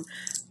that I'm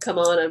come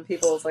on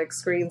people's like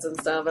screens and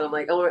stuff, and I'm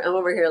like, I'm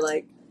over here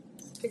like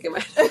kicking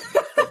my.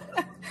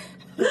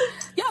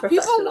 Yeah,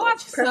 people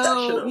watch,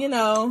 so you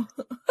know.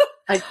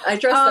 I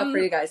dressed up for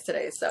you guys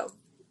today, so.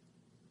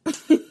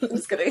 I'm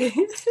just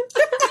kidding.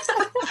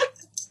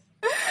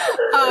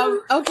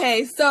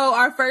 Okay, so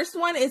our first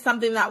one is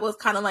something that was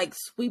kind of like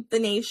sweep the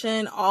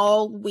nation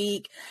all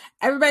week.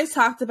 Everybody's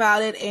talked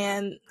about it,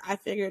 and I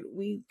figured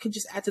we could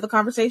just add to the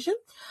conversation.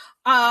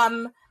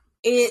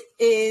 It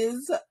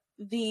is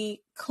the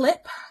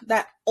clip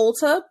that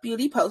Ulta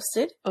Beauty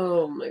posted.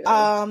 Oh my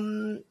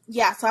god.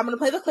 Yeah, so I'm gonna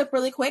play the clip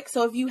really quick.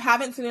 So if you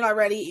haven't seen it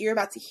already, you're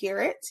about to hear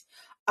it.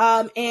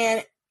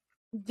 And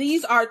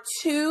these are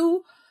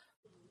two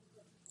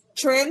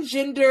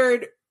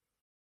transgendered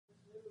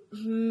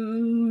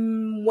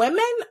women.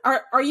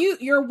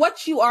 You're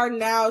what you are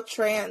now,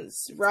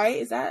 trans, right?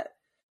 Is that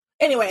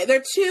anyway?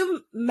 They're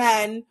two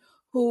men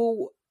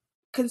who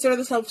consider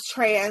themselves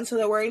trans, so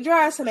they're wearing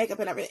dress and makeup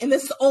and everything. And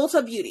this is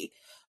Ulta Beauty.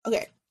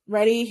 Okay,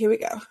 ready? Here we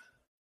go.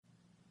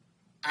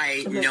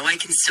 I know I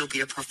can still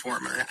be a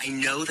performer. I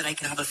know that I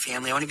can have a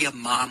family. I want to be a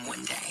mom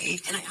one day,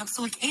 and I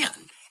absolutely can.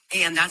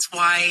 And that's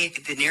why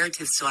the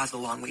narrative still has a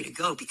long way to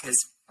go, because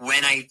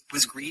when I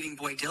was grieving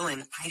Boy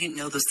Dylan, I didn't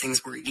know those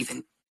things were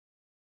even.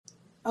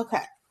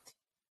 Okay.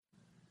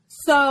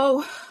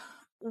 So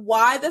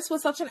why this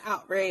was such an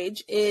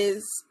outrage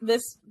is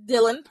this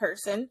Dylan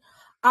person.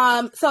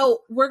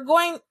 So we're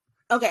going,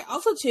 okay.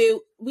 Also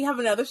too, we have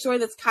another story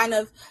that's kind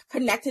of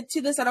connected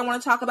to this that I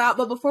want to talk about.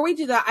 But before we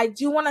do that, I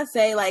do want to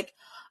say like,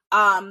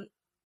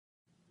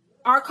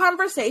 our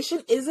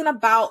conversation isn't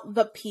about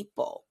the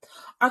people.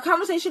 Our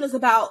conversation is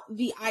about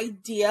the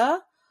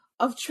idea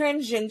of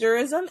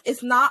transgenderism.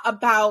 It's not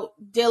about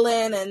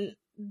Dylan and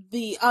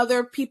the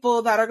other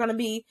people that we're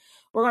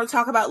going to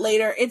talk about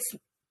later.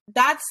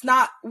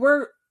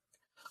 We're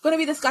going to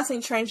be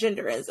discussing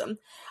transgenderism.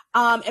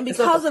 And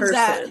because of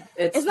that,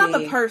 it's not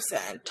the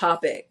person.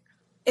 Topic.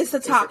 It's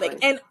the topic.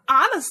 Basically. And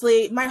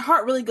honestly, my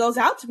heart really goes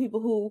out to people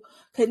who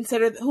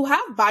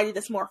have body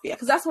dysmorphia,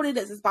 because that's what it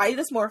is. It's body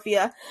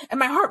dysmorphia. And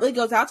my heart really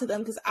goes out to them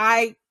because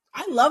I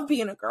I love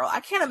being a girl. I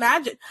can't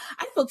imagine.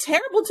 I'd feel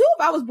terrible too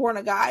if I was born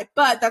a guy,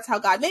 but that's how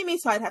God made me,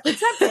 so I'd have to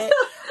accept it.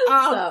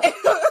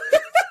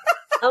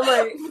 I'm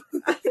like,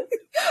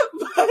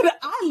 but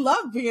I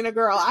love being a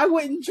girl. I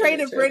wouldn't trade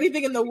it for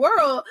anything in the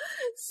world.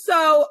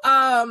 So,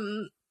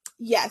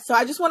 yeah, so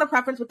I just want to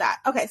preference with that.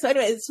 Okay, so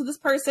anyways, so this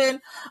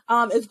person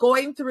is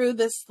going through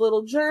this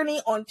little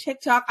journey on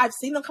TikTok. I've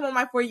seen them come on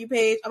my For You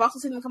page. I've also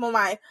seen them come on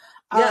my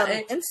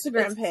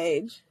Instagram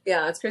page.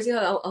 Yeah, it's crazy how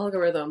the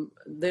algorithm,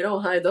 they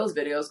don't hide those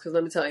videos, because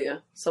let me tell you,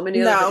 so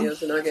many other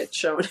videos do not get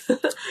shown.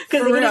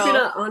 Because even if you're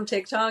not on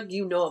TikTok,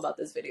 you know about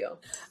this video.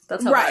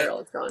 That's how viral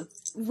it's gone.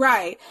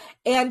 Right.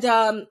 And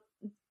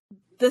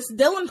this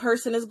Dylan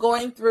person is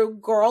going through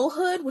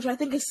girlhood, which I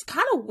think is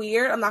kind of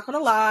weird. I'm not going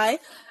to lie.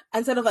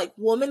 Instead of like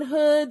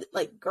womanhood,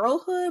 like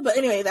girlhood. But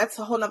anyway, that's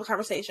a whole nother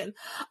conversation.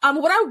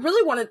 What I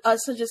really wanted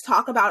us to just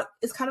talk about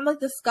is kind of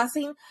like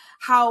discussing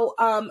how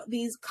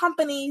these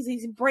companies,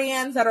 these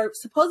brands that are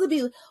supposed to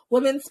be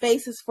women's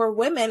spaces for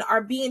women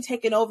are being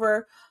taken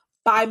over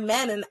by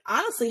men, and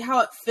honestly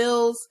how it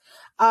feels,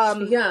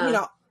 you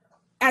know,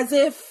 as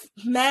if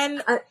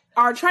men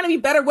are trying to be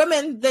better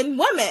women than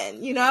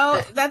women, you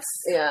know. That's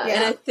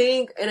and I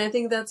think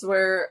that's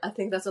where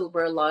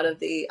a lot of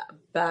the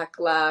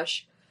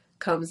backlash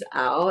comes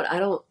out. I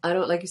don't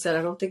like you said,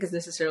 I don't think it's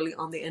necessarily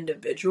on the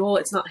individual.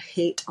 It's not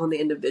hate on the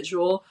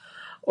individual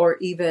or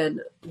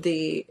even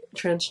the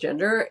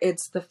transgender.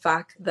 It's the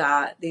fact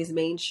that these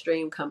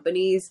mainstream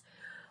companies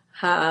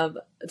have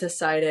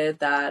decided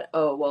that,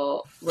 oh,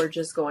 well, we're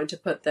just going to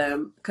put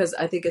them, because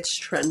I think it's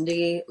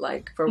trendy,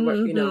 like for what,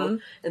 you know,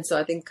 and so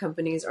I think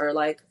companies are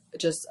like,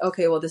 just,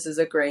 okay, well, this is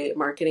a great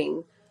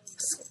marketing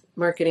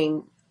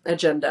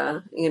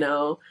agenda, you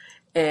know,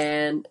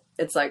 and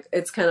it's like,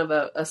 it's kind of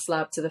a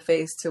slap to the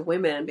face to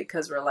women,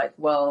 because we're like,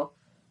 well,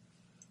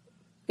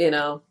 you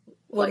know,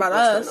 what about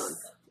us?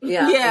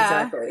 Yeah,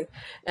 exactly.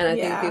 And I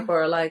think people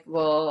are like,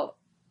 well,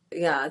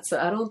 yeah, so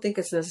I don't think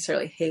it's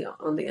necessarily hate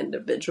on the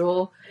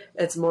individual.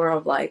 It's more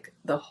of like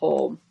the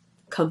whole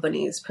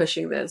companies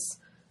pushing this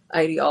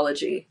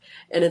ideology.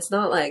 And it's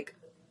not like,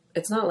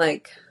 I don't know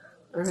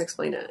how to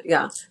explain it.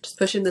 Yeah, just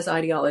pushing this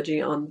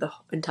ideology on the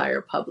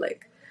entire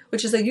public.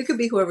 Which is like, you could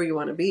be whoever you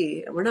want to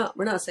be. We're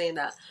not saying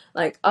that,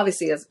 like,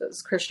 obviously as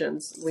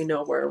Christians, we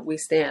know where we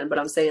stand, but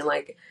I'm saying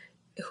like,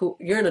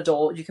 you're an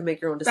adult, you can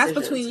make your own decisions.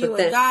 That's between you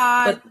and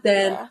God.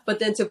 But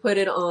then to put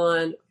it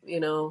on, you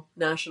know,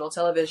 national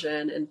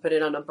television and put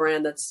it on a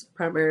brand that's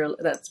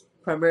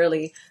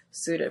primarily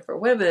suited for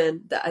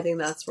women, that I think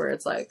that's where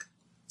it's like,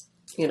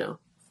 you know.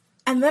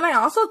 And then I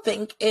also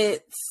think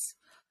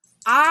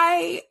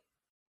I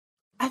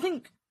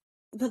think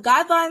the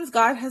guidelines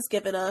God has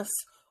given us,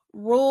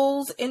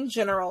 rules in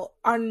general,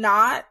 are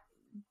not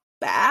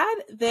bad.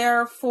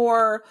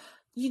 Therefore,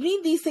 you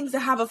need these things to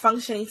have a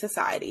functioning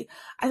society.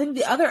 I think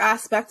the other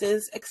aspect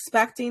is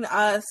expecting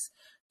us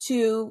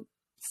to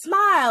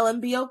smile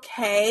and be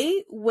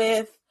okay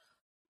with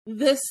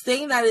this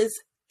thing that is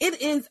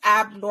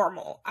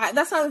abnormal.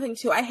 That's another thing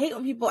too. I hate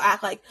when people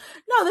act like,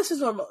 no, this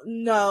is normal.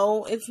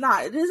 No, it's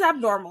not. It is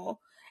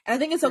abnormal. And I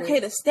think it's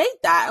okay to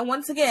state that. And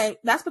once again,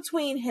 that's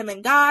between him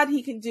and God.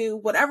 He can do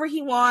whatever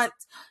he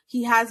wants.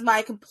 He has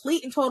my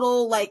complete and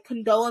total, like,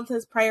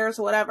 condolences, prayers,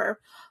 or whatever.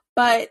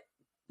 But,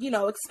 you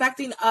know,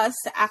 expecting us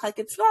to act like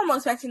it's normal,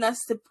 expecting us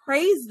to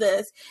praise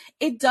this,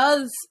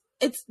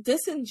 it's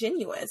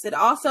disingenuous. It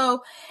also,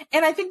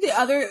 and I think the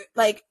other,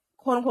 like,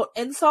 quote unquote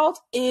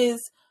insult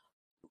is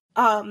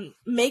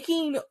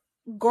making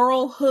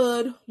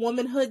girlhood,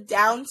 womanhood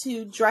down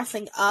to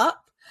dressing up.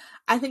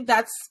 I think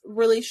that's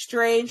really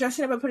strange.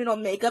 Dressing up and putting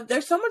on makeup.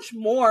 There's so much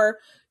more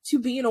to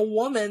being a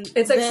woman.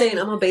 It's like saying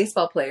I'm a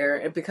baseball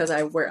player because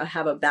I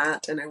have a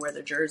bat and I wear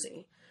the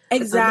jersey.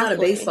 Exactly. I'm not a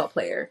baseball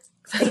player.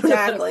 I don't know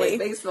how to play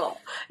baseball.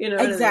 You know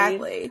exactly.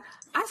 What I mean?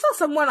 I saw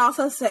someone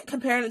also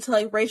comparing it to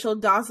like Rachel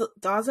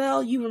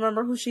Dolezal. You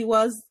remember who she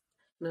was?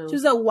 No. She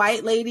was a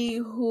white lady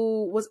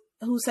who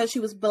said she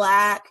was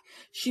black.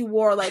 She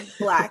wore like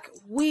black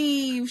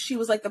weave. She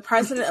was like the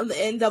president of the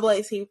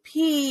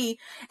NAACP.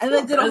 And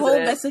they did a whole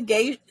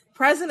investigation,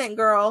 president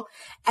girl.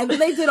 And then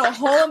they did a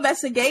whole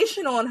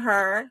investigation on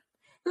her.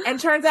 And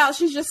turns out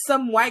she's just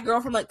some white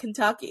girl from like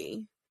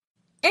Kentucky.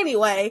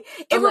 Anyway,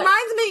 it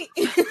reminds me,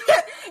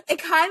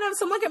 it kind of,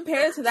 someone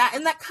compared it to that.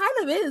 And that kind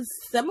of is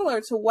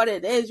similar to what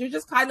it is. You're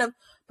just kind of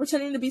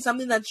pretending to be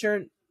something that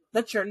you're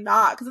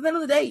not. Because at the end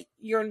of the day,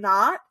 you're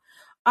not.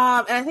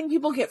 And I think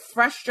people get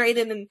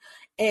frustrated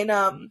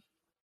and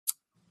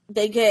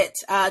they get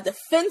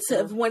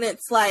defensive when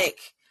it's like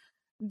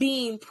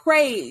being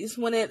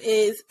praised, when it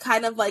is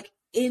kind of like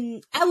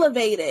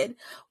elevated,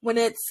 when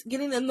it's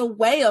getting in the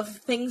way of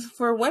things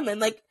for women.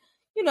 Like,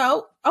 you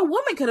know, a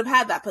woman could have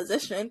had that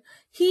position.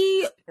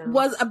 He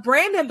was a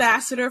brand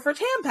ambassador for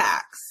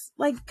Tampax.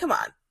 Like, come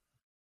on.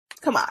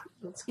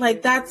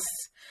 Like, that's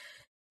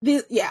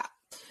yeah.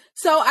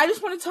 So I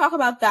just want to talk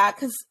about that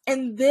because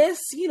in this,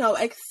 you know,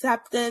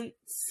 acceptance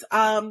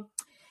and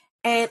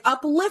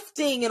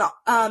uplifting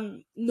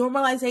and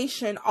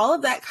normalization, all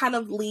of that kind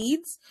of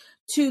leads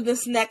to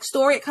this next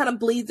story, it kind of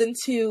bleeds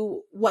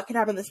into what can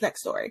happen in this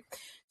next story.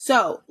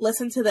 So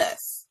listen to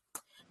this.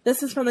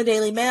 This is from the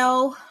Daily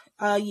Mail,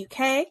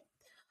 UK.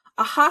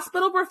 A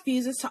hospital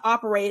refuses to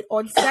operate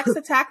on sex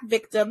attack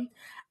victim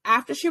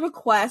after she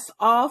requests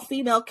all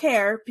female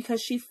care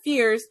because she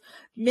fears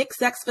mixed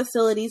sex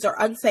facilities are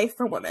unsafe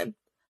for women.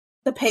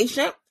 The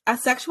patient, a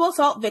sexual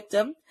assault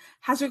victim,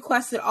 has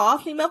requested all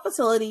female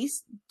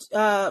facilities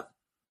due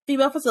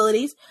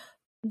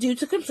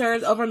to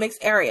concerns over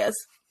mixed areas.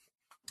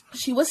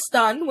 She was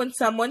stunned when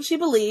someone she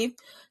believed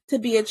to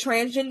be a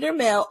transgender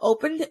male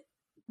opened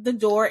the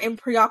door in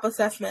pre-op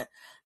assessment.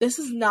 This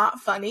is not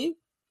funny,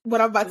 what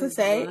I'm about to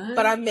say,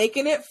 but I'm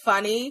making it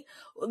funny.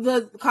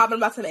 The comment I'm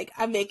about to make,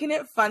 I'm making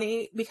it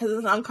funny because it's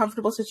an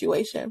uncomfortable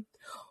situation.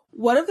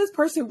 What if this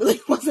person really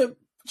wasn't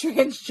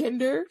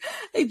transgender?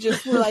 They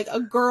just were like a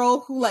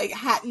girl who like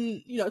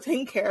hadn't,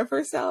 taken care of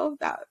herself.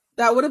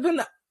 That would have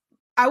been,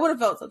 I would have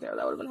felt so terrible.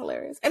 That would have been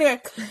hilarious. Anyway,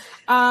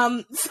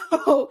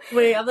 so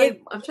wait,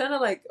 I'm trying to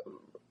like,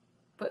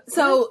 but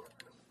so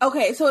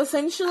okay, so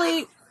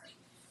essentially.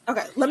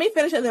 Okay, let me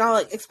finish it and then I'll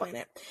explain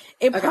it.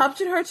 It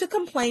prompted her to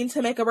complain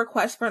to make a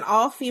request for an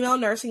all-female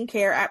nursing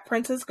care at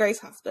Princess Grace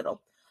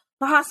Hospital.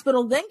 The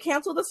hospital then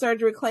canceled the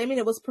surgery, claiming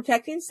it was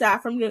protecting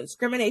staff from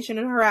discrimination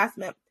and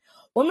harassment.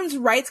 Women's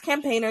rights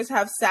campaigners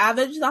have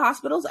savaged the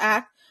hospital's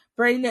act,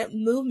 branding it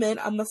movement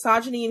of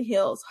misogyny in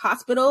heels.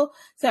 Hospital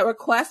said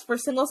requests for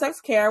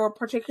single-sex care were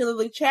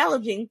particularly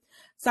challenging,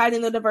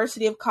 citing the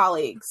diversity of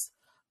colleagues.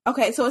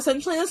 Okay, so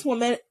essentially this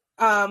woman,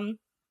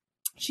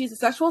 she's a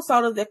sexual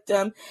assault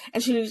victim,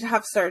 and she needed to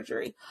have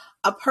surgery.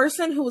 A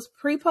person who was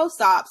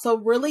pre-post-op, so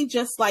really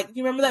just like, do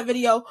you remember that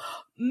video?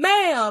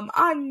 Ma'am,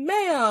 I'm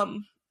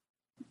ma'am.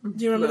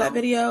 Do you remember that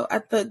video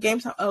at the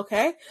GameStop?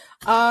 Okay.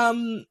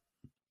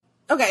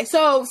 Okay,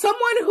 so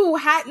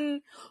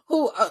someone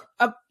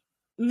a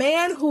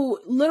man who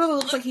literally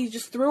looks like he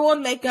just threw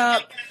on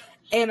makeup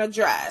and a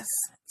dress.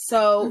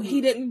 So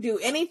he didn't do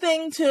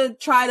anything to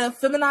try to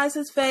feminize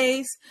his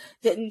face,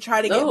 didn't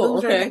try to get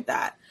boobs or anything like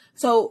that.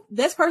 So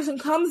this person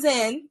comes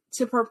in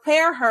to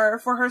prepare her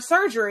for her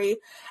surgery,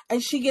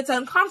 and she gets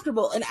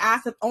uncomfortable and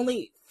asks if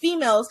only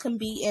females can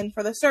be in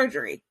for the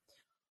surgery.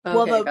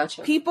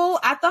 Gotcha. People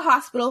at the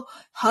hospital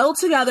huddle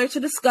together to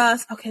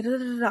discuss,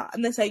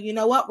 and they say, you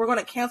know what, we're going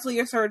to cancel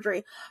your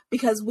surgery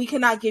because we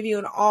cannot give you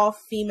an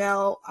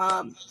all-female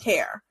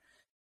care.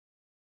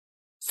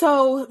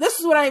 So this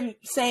is what I'm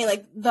saying,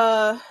 like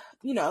the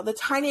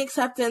tiny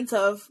acceptance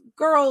of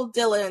girl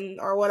Dylan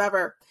or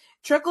whatever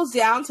trickles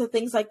down to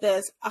things like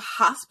this. A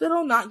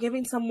hospital not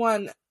giving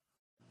someone,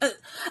 and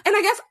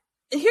I guess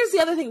here's the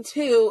other thing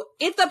too.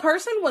 If the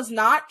person was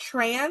not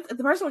trans, if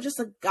the person was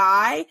just a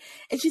guy,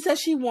 and she said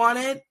she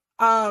wanted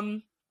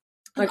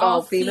like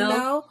all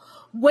female,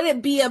 would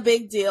it be a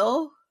big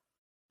deal?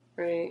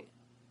 Right.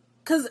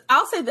 Because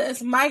I'll say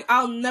this,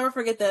 I'll never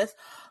forget this.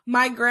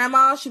 My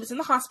grandma, she was in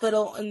the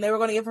hospital, and they were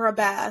going to give her a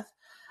bath.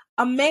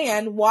 A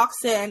man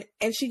walks in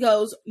and she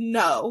goes,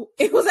 no.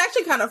 It was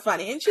actually kind of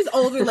funny. And she's an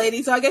older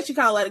lady, so I guess she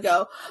kind of let it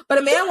go. But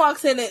a man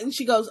walks in and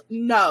she goes,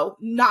 no,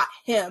 not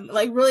him.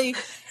 Like, really?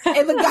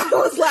 And the guy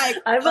was like,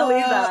 I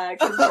believe that.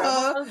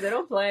 Because they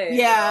don't play.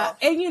 Yeah.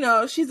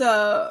 And, she's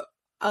a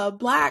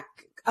black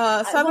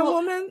Southern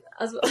woman.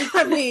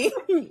 I mean,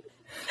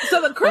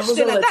 Southern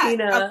Christian at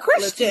Latina, that. A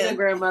Christian. Latina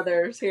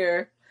grandmothers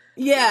here.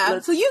 Yeah.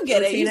 So you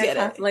get it. You get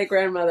it. Like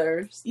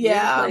grandmothers.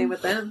 Yeah. You're playing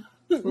with them.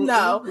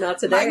 No, not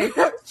today.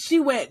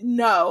 She went,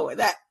 no.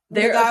 That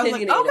they're the guy was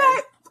like,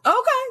 okay,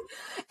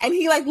 and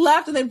he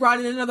left and then brought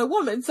in another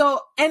woman.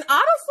 So, and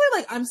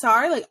honestly, I'm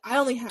sorry, I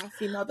only have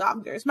female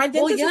doctors. My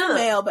dentist is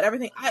male, but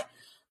everything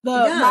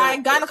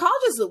my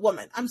gynecologist is a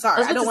woman. I'm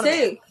sorry, I don't want to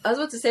say. I was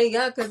about to say,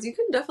 yeah, because you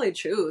can definitely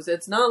choose.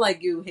 It's not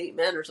like you hate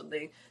men or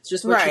something. It's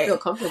just what you feel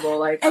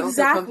comfortable. I don't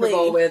feel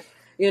comfortable with.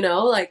 My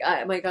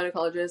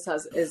gynecologist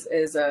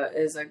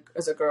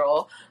is a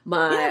girl.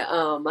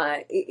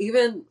 My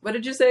even what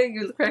did you say?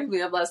 You cracked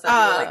me up last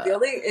time. The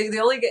only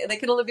they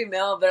can only be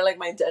male. They're like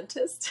my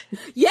dentist.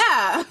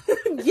 Yeah,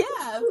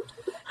 yeah.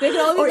 They can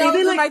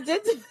only be my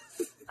dentist.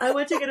 I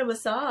went to get a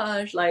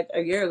massage a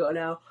year ago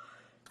now.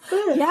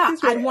 Yeah,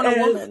 I'd want a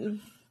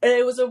woman. And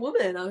it was a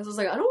woman. I was just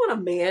like, I don't want a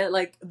man.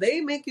 They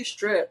make you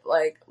strip.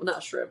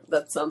 Not strip.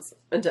 That sounds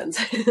intense.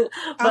 But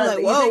I'm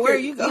like, whoa, where are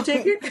you going? You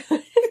take your...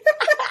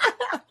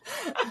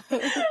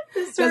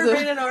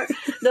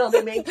 No,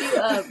 they make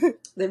you.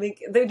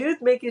 They do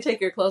make you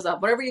take your clothes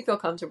off, whatever you feel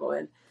comfortable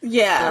in.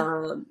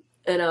 Yeah.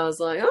 And I was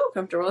like, oh,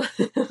 comfortable.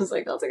 I was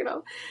like, I'll take it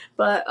off.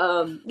 But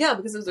yeah,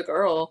 because it was a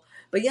girl.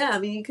 But yeah, I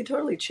mean, you could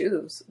totally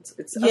choose.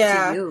 It's up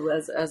to you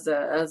as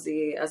a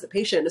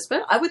patient.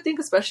 I would think,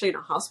 especially in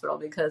a hospital,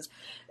 because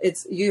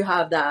you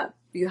have that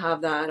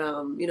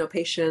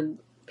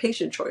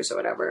patient choice or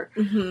whatever.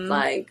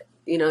 Mm-hmm.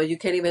 You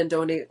can't even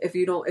donate if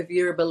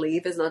your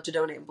belief is not to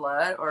donate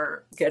blood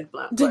or get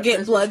blood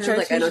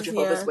transfusions. I know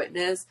Jehovah's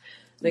Witness,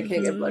 they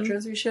can't get blood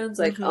transfusions.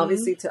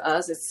 Obviously to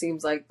us it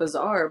seems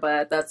bizarre,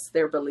 but that's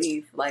their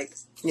belief. They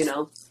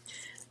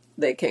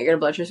can't get a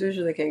blood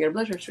transfusion. They can't get a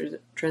blood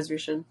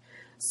transfusion.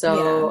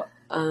 So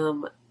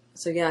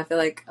So yeah, I feel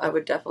like I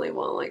would definitely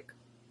want like,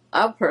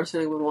 I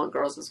personally would want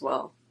girls as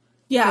well.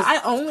 Yeah,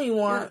 I only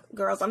want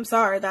girls. I'm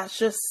sorry. That's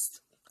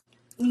just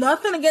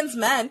nothing against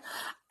men.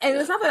 And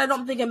it's not that I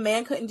don't think a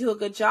man couldn't do a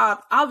good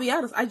job. I'll be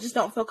honest, I just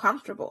don't feel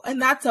comfortable.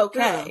 And that's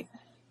okay. Yeah.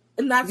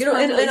 And that's and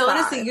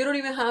honestly, fine. you don't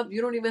even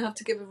have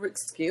to give an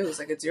excuse.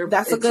 Like it's your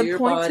That's a good your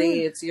point,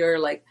 body, too. it's your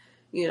like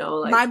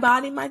my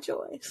body, my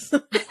choice.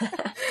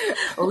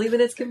 only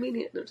when it's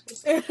convenient.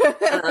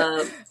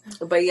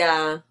 But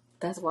yeah,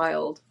 that's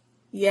wild.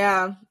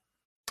 Yeah,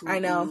 I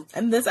know.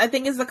 And this, I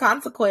think, is the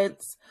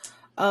consequence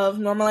of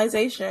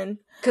normalization.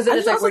 Because then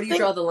it's like, where do you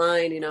draw the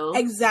line,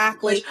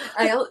 Exactly.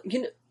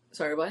 Which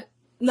sorry, what?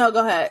 No,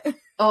 go ahead.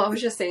 Oh, I was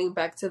just saying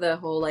back to the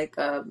whole, like,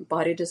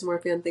 body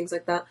dysmorphia and things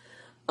like that.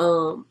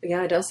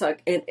 Yeah, it does suck.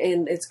 And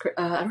it's,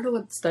 I don't know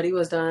what study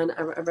was done.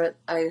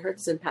 I heard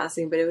this in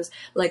passing, but it was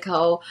like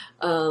how,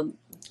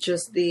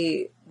 just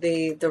the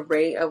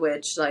rate at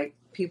which, like,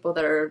 people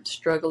that are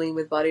struggling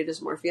with body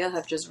dysmorphia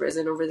have just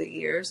risen over the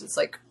years. It's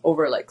like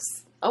over like,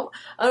 I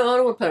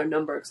don't want to put a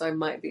number because I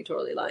might be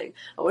totally lying.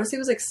 I want to say it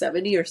was like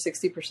 70 or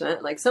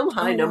 60%, like some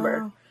high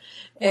number. Wow.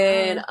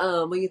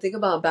 And when you think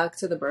about back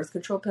to the birth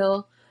control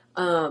pill,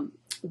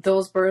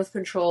 those birth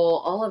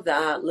control, all of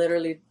that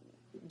literally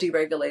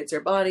deregulates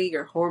your body,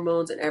 your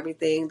hormones and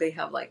everything. They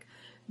have like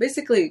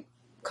basically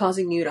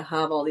causing you to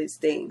have all these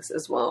things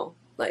as well.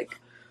 Like,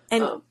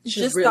 and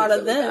just really, thought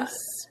of really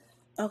this.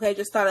 Bad. Okay,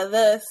 just thought of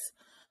this.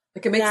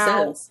 Like it makes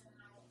sense.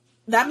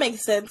 That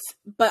makes sense,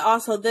 but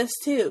also this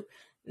too.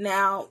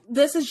 Now,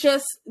 this is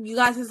just, you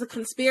guys, this is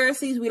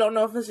conspiracies. We don't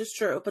know if this is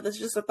true, but this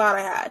is just a thought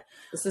I had.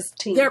 This is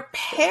teen. Their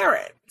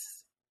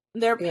parents,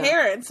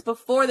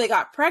 before they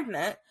got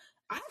pregnant,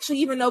 I actually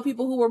even know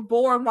people who were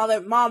born while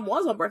their mom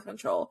was on birth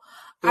control.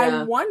 Yeah.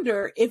 I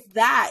wonder if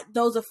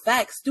those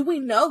effects, do we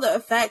know the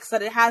effects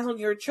that it has on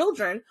your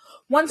children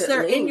once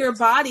they're in your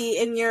body,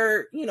 in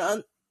your,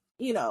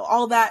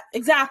 all that.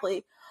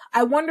 Exactly.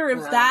 I wonder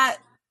if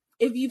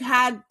if you've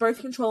had birth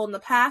control in the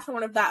past, I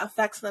wonder if that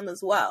affects them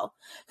as well.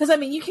 Because, I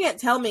mean, you can't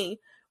tell me,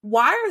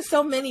 why are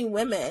so many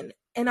women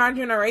in our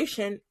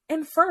generation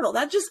infertile?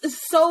 That just is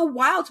so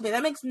wild to me.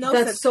 That makes no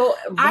sense. So,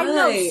 right. I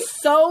know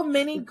so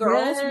many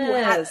girls who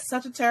had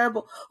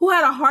who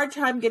had a hard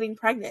time getting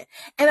pregnant.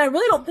 And I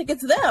really don't think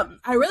it's them.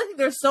 I really think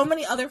there's so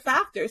many other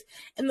factors.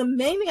 And the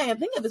main thing I can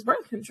think of is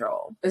birth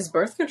control. It's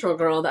birth control,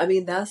 girl. I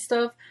mean, that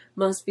stuff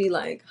must be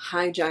like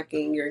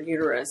hijacking your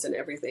uterus and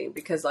everything,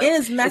 because like it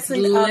is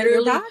messing up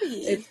your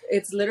body.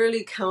 It's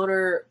literally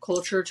counter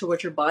culture to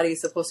what your body is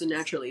supposed to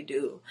naturally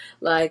do.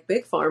 Like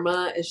big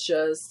pharma is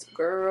just,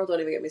 girl, don't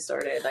even get me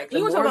started. Like the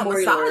more and more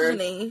you learn,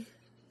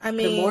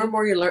 the more and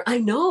more you learn. I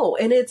know,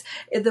 and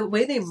the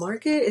way they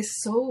market is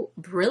so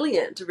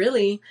brilliant,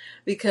 really,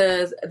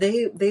 because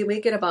they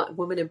make it about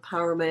women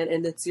empowerment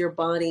and it's your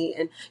body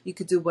and you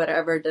could do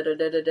whatever, da da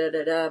da da da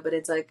da da. But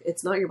it's like,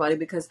 it's not your body,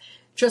 because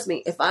trust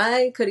me, if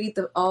I could eat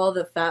all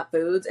the fat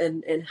foods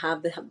and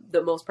have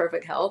the most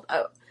perfect health,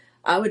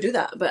 I would do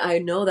that. But I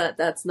know that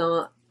that's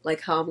not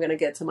like how I'm going to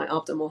get to my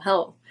optimal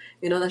health.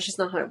 That's just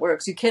not how it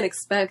works. You can't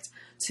expect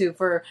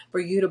for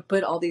you to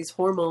put all these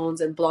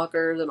hormones and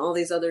blockers and all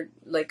these other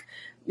like,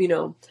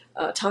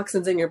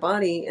 toxins in your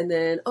body. And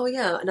then, oh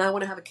yeah, and I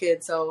want to have a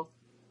kid. So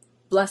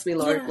bless me,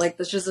 Lord. Yeah. Like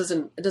this just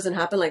it doesn't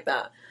happen like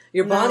that.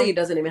 Your body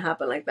doesn't even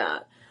happen like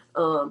that.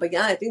 But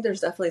yeah, I think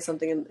there's definitely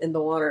something in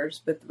the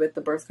waters with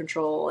the birth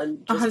control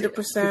and just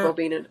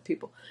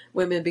 100%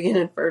 women being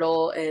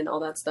infertile and all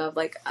that stuff.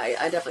 Like I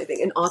definitely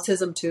think, and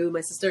autism too.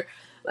 My sister,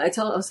 I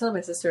was telling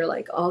my sister,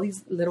 like all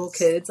these little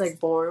kids like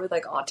born with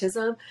like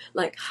autism,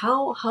 like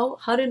how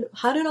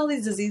did all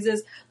these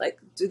diseases, like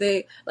do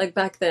they, like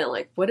back then,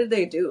 like what did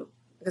they do?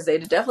 Because they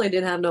definitely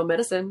didn't have no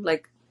medicine,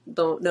 like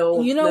what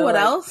like,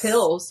 else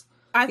pills.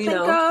 I think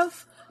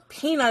of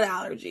peanut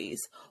allergies.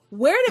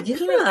 Where did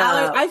peanut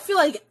allergies? I feel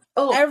like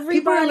everybody,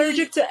 people are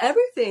allergic to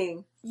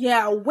everything.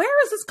 Yeah,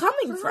 where is this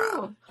coming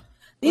from?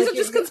 These are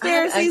just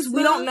conspiracies.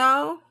 We don't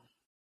know.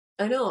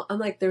 I know. I'm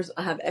like,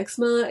 I have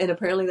eczema, and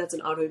apparently that's an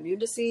autoimmune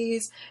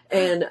disease.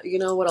 And you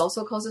know what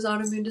also causes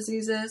autoimmune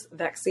diseases?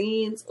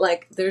 Vaccines.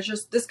 Like,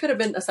 this could have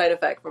been a side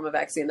effect from a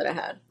vaccine that I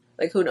had.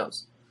 Like, who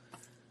knows?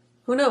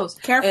 Who knows?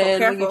 Careful.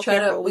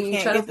 We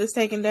can't get this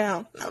taken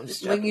down. No, I'm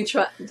just joking. When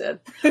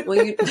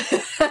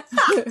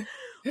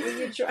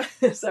you try,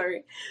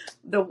 sorry,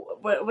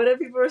 what if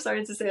people are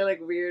starting to say like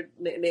weird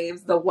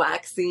names? The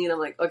vaccine. I'm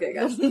like, okay,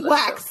 guys,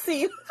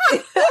 vaccine.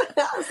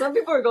 Some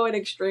people are going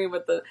extreme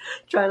with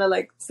trying to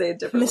like say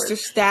different Mr.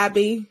 words.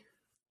 Stabby.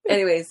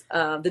 Anyways,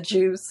 the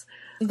juice.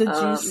 The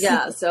juice.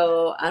 Yeah.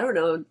 So I don't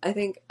know. I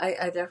think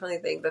I definitely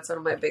think that's one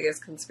of my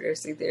biggest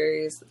conspiracy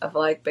theories of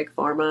like big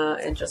pharma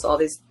and just all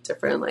these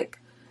different like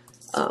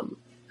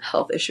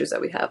health issues that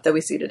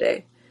we see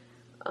today.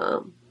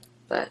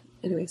 But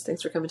anyways,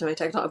 thanks for coming to my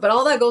tech talk. But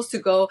all that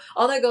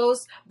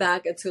goes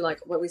back into like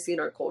what we see in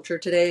our culture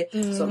today.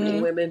 Mm-hmm. So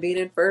many women being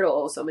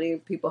infertile, so many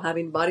people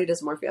having body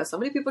dysmorphia, so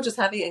many people just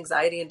having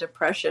anxiety and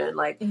depression.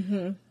 Like,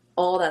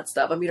 all that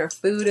stuff. I mean, our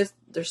food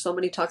there's so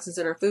many toxins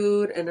in our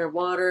food and our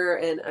water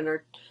and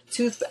our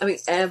tooth. I mean,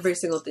 every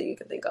single thing you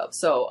can think of.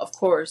 So of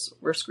course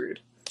we're screwed.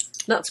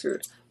 Not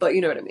screwed, but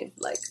you know what I mean.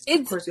 Like,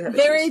 it's of course we have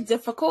very issues.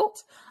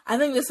 difficult. I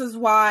think this is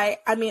why,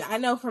 I mean, I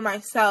know for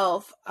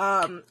myself,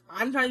 I'm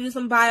trying to do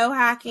some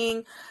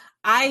biohacking.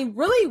 I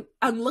really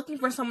am looking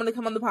for someone to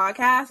come on the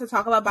podcast to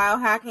talk about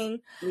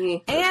biohacking.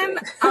 And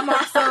I'm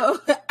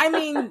also, I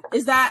mean,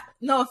 is that,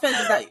 no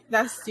offense,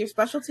 that's your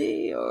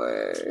specialty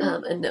or?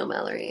 And no,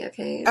 Mallory,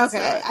 okay.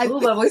 Okay. Oh,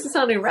 my voice is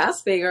sounding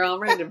raspy, girl.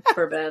 I'm ready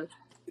for bed.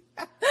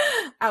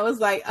 I was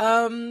like,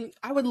 I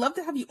would love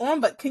to have you on,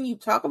 but can you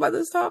talk about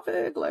this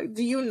topic? Like,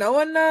 do you know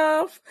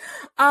enough?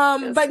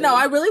 But no,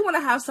 I really want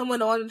to have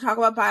someone on to talk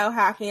about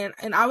biohacking,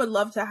 and I would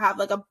love to have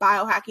like a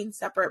biohacking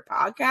separate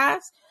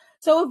podcast.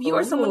 So if you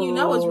or someone you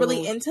know is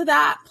really into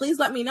that, please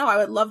let me know. I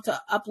would love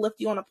to uplift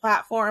you on a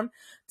platform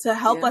to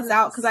help us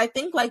out. Because I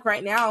think like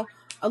right now,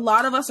 a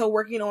lot of us are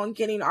working on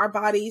getting our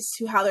bodies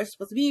to how they're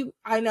supposed to be.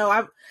 I know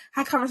I've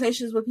had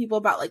conversations with people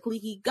about like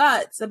leaky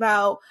guts,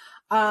 about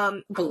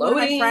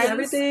bloating,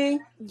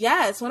 everything.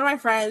 Yes, one of my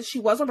friends, she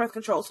was on birth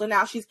control, so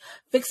now she's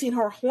fixing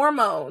her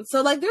hormones.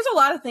 So like there's a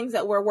lot of things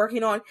that we're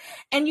working on.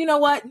 And you know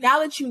what? Now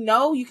that you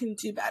know, you can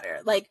do better.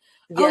 Like,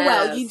 oh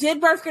well, you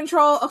did birth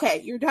control. Okay,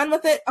 you're done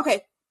with it.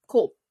 Okay,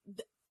 cool.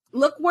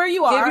 Look where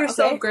you are. Give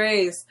yourself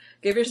grace.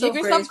 Give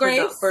yourself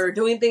grace for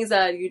doing things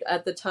that you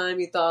at the time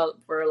you thought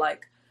were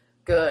like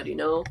good, you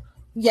know?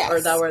 Yes.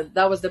 Or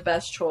that was the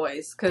best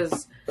choice.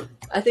 Because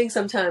I think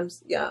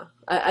sometimes,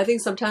 I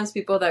think sometimes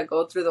people that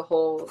go through the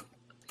whole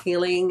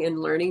healing and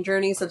learning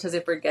journey, sometimes they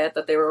forget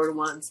that they were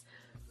once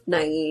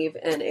naive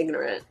and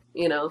ignorant,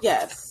 you know?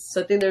 Yes.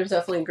 So I think there's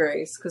definitely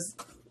grace because,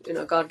 you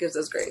know, God gives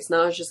us grace.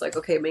 Now it's just like,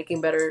 okay, making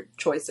better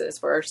choices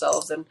for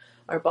ourselves and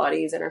our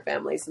bodies and our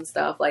families and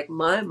stuff. Like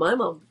my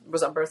mom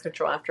was on birth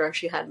control after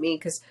she had me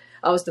because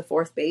I was the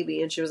fourth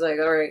baby, and she was like,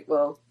 all right,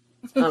 well,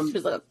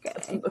 she's like,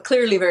 okay.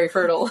 Clearly very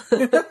fertile.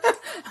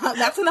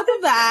 That's enough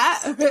of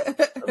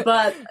that.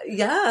 But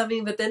yeah, I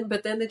mean, but then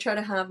they try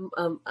to have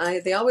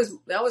they always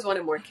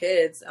wanted more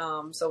kids.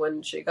 So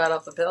when she got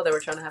off the pill, they were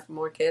trying to have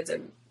more kids,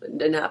 and it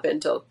didn't happen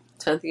until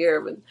 10th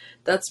year. But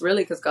that's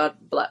really because God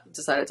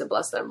decided to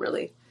bless them,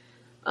 really.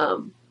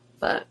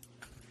 But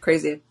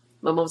crazy.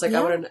 My mom's like,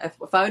 I wouldn't,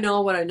 if I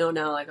know what I know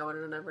now, like I would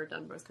have never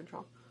done birth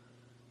control.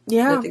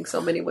 Yeah. And I think so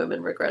many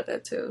women regret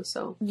that too.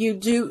 So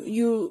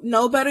you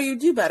know better, you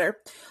do better.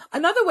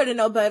 Another way to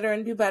know better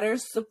and do better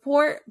is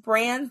support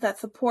brands that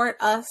support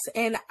us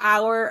and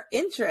our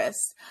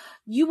interests.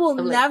 You will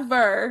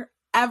never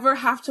ever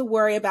have to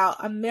worry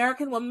about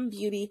American Woman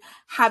Beauty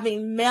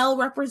having male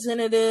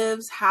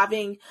representatives,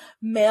 having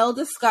male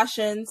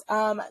discussions.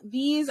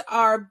 These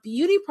are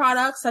beauty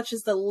products such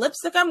as the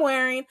lipstick I'm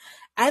wearing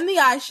and the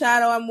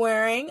eyeshadow I'm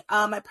wearing.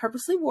 I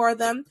purposely wore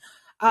them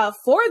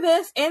for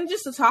this and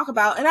just to talk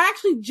about, and I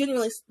actually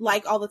genuinely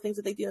like all the things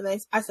that they do,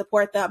 and I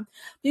support them.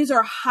 These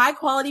are high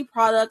quality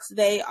products.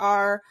 They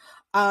are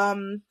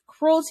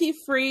cruelty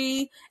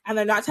free, and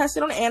they're not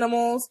tested on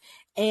animals,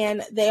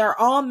 and they are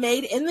all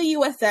made in the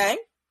USA.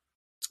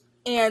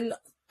 And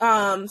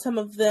some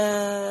of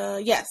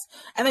the,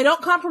 and they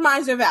don't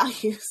compromise their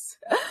values.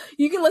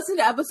 You can listen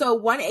to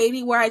episode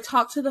 180 where I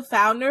talk to the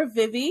founder,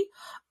 Vivi.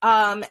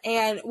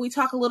 And we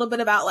talk a little bit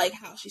about like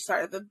how she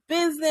started the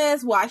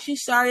business, why she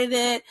started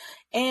it,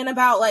 and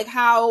about like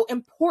how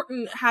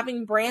important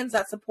having brands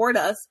that support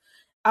us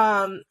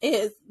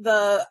is.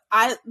 The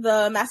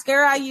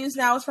mascara I use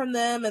now is from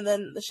them, and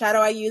then the shadow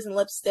I use and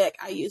lipstick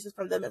I use is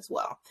from them as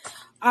well.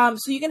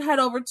 So you can head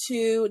over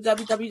to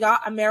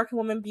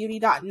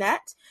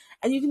www.americanwomanbeauty.net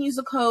and you can use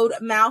the code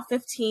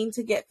MAL15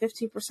 to get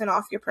 15%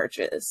 off your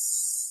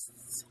purchase.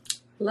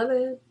 Love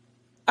it.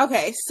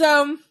 Okay,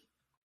 so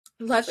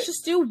let's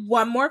just do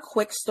one more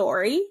quick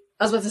story.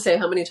 I was about to say,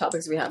 how many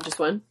topics do we have? Just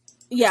one?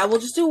 Yeah, we'll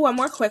just do one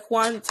more quick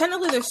one.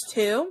 Technically, there's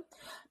two,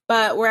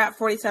 but we're at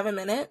 47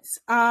 minutes.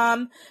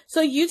 So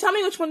you tell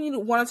me which one you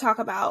want to talk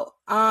about.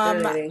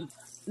 Meghan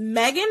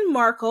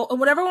Markle, or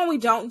whatever one we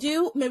don't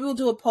do, maybe we'll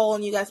do a poll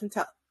and you guys can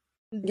tell.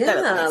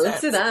 Yeah,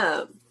 let's do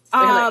that.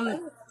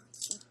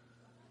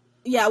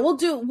 Yeah,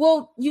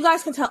 you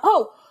guys can tell.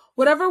 Oh,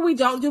 whatever we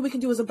don't do, we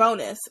can do as a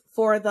bonus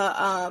for the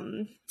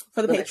Patreon.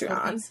 For the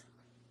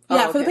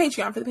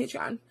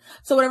Patreon.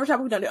 So whatever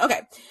topic we don't do.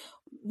 Okay.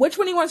 Which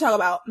one do you want to talk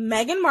about?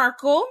 Meghan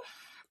Markle,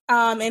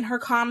 and her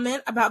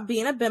comment about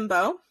being a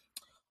bimbo,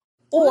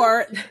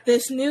 or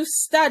this new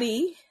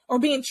study, or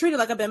being treated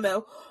like a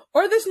bimbo,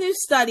 or this new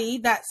study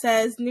that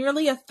says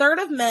nearly a third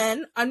of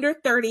men under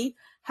 30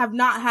 have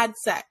not had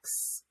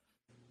sex.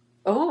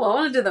 Oh, I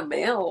want to do the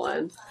male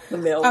one. The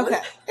male one.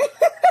 Okay.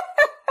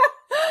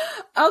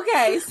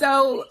 Okay,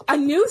 so a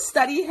new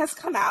study has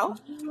come out.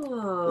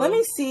 Oh. Let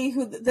me see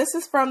who this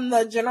is from,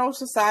 the General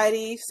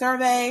Society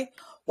Survey,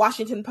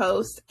 Washington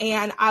Post,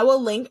 and I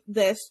will link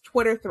this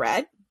Twitter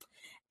thread.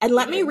 And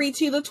let me read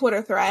to you the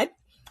Twitter thread,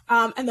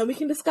 and then we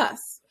can discuss.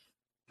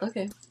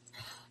 Okay.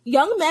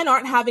 Young men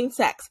aren't having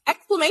sex! !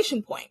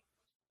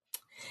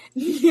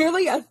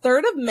 Nearly a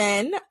third of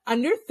men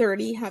under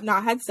 30 have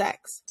not had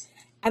sex.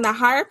 and a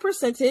higher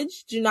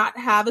percentage do not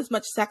have as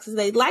much sex as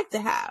they'd like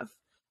to have,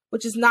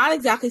 which is not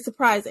exactly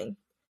surprising.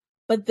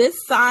 But this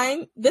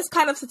kind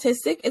of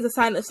statistic is a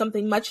sign of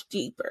something much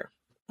deeper.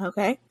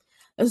 Okay?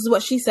 This is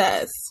what she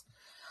says.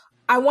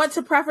 I want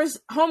to preface,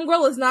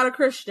 homegirl is not a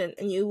Christian,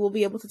 and you will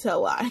be able to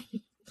tell why.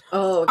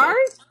 Oh,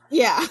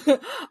 okay.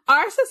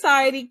 Our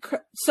society,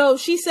 so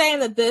she's saying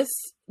that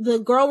the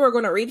girl we're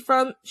going to read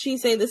from,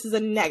 she's saying this is a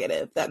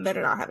negative, that men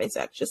are not having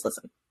sex. Just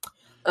listen.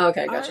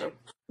 Okay, gotcha.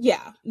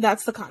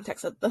 That's the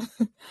context of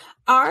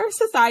our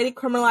society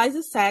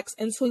criminalizes sex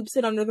and sweeps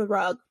it under the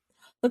rug.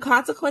 The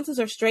consequences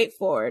are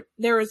straightforward.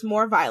 There is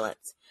more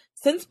violence.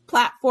 Since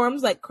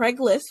platforms like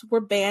Craigslist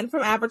were banned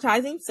from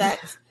advertising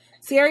sex,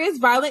 serious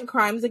violent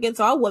crimes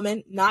against all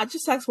women, not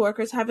just sex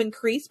workers, have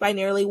increased by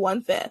nearly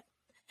 1/5.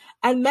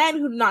 And men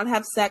who do not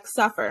have sex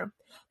suffer.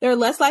 They're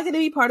less likely to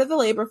be part of the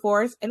labor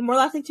force and more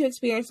likely to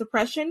experience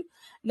depression,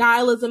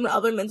 nihilism, and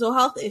other mental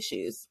health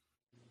issues.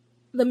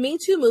 The Me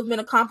Too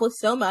movement accomplished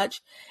so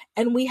much,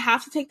 and we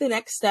have to take the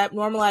next step,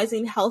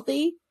 normalizing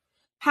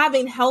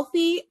having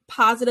healthy,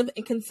 positive,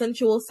 and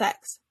consensual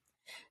sex.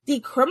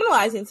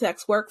 Decriminalizing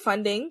sex work,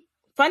 funding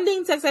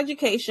sex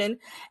education,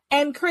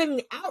 and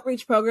creating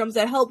outreach programs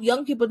that help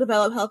young people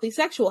develop healthy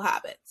sexual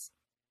habits.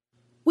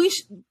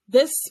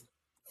 This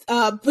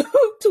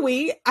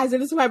tweet, I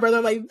sent this to my brother,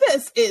 I'm like,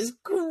 this is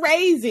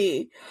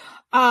crazy.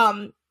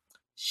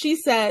 She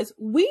says,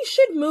 we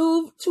should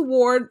move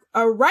toward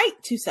a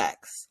right to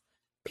sex.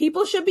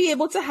 People should be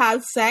able to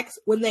have sex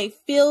when they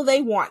feel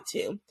they want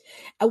to.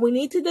 And we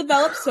need to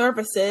develop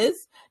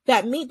services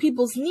that meet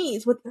people's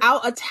needs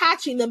without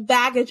attaching the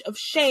baggage of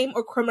shame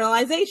or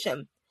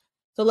criminalization.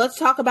 So let's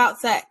talk about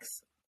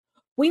sex.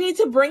 We need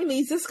to bring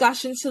these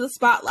discussions to the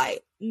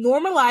spotlight.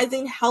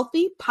 Normalizing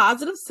healthy,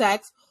 positive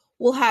sex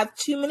will have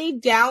too many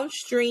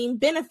downstream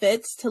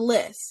benefits to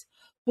list.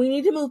 We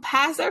need to move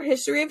past our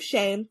history of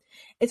shame.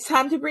 It's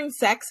time to bring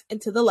sex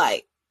into the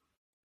light.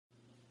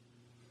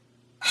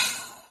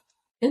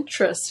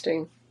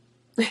 Interesting.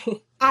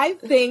 I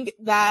think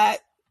that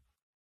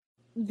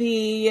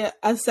the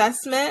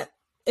assessment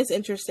is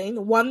interesting.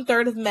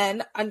 1/3 of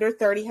men under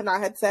 30 have not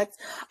had sex.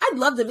 I'd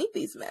love to meet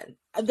these men.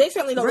 They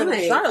certainly don't live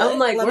in Charlotte. I'm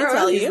like, where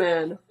are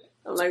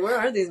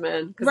these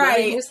men? Because they're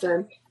in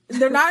Houston.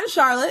 They're not in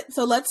Charlotte,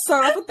 so let's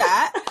start off with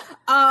that.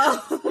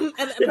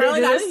 And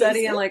apparently not in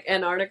study in like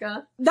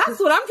Antarctica. That's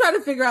what I'm trying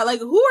to figure out.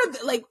 Like, who are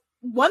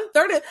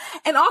 1/3 of,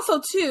 and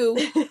also too,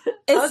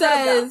 it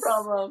says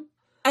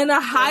and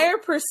a higher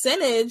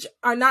percentage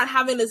are not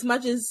having as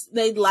much as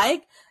they'd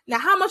like. Now,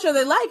 how much are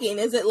they liking?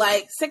 Is it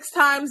like 6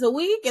 times a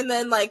week? And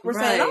then like we're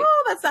saying,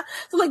 oh, that's not.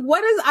 So like,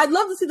 what is? I'd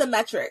love to see the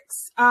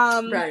metrics.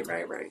 Right.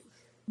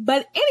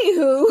 But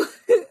anywho,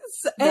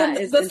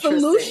 and the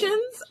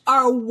solutions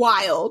are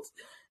wild.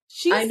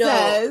 She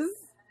says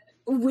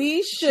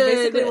we should. She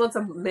basically wants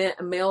a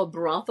male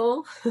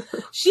brothel.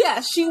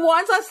 She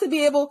wants us to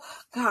be able.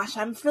 Gosh,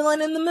 I'm feeling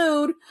in the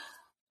mood.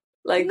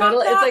 Like it's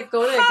like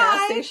going to a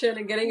gas station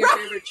and getting your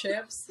favorite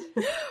chips.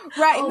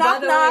 Right. Oh,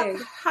 knock.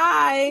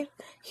 Hi.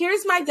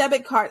 Here's my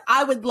debit card.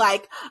 I would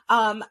like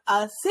a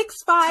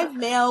 6'5"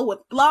 male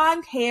with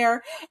blonde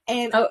hair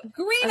and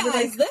green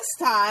eyes this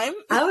time.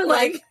 I would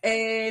like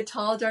a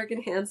tall, dark,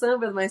 and handsome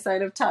with my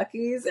side of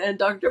Takis and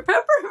Dr.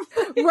 Pepper.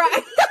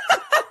 Right.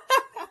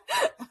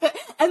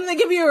 And they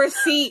give you a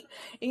receipt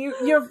and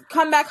you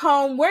come back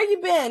home. Where you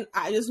been?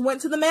 I just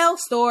went to the mail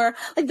store.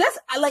 Like that's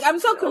like, I'm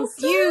so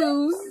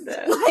confused.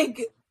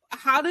 Like,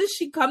 how does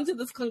she come to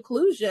this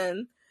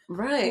conclusion?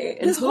 Right.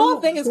 This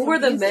whole thing is who were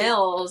the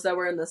males that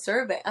were in the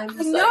survey? I'm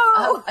just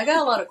I got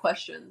a lot of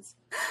questions.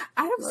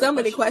 I have so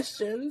many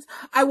questions.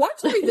 I want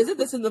to revisit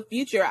this in the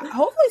future.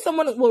 Hopefully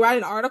someone will write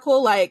an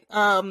article like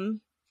updating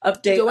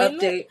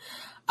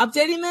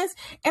this.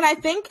 And I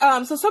think,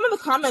 so some of the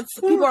comments,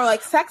 people are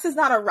like, sex is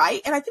not a right.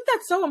 And I think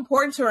that's so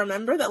important to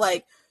remember that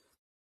like,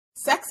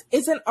 sex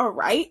isn't a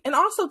right. And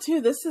also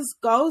too,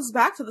 goes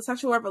back to the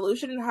sexual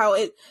revolution and how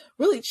it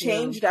really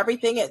changed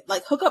everything. It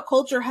like hookup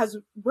culture has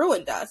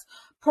ruined us.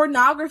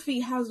 Pornography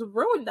has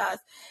ruined us.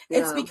 Yeah.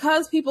 It's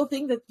because people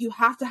think that you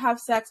have to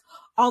have sex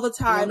all the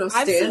time. No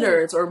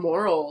standards or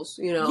morals,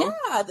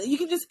 Yeah, you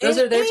can just those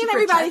are there to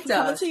everybody protect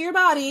can come into your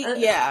body.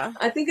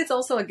 I think it's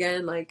also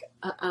again like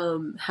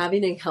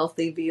having a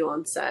healthy view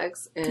on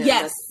sex, and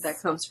that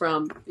comes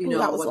from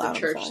what the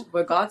church,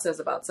 what God says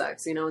about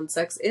sex. And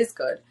sex is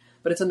good,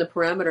 but it's in the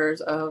parameters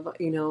of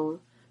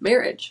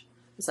marriage,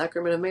 the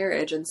sacrament of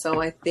marriage, and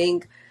so I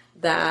think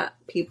that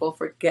people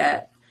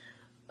forget.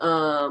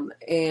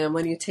 And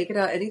when you take it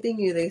out,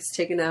 anything that's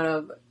taken out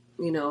of,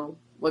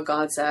 what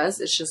God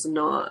says, it's just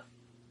not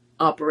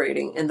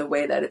operating in the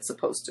way that it's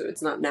supposed to.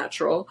 It's not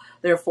natural.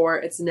 Therefore,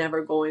 it's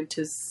never going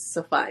to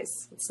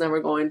suffice. It's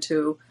never going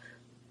to,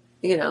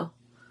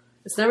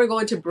 it's never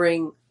going to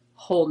bring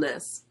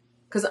wholeness.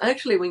 Because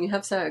actually, when you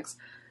have sex,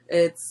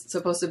 it's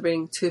supposed to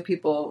bring 2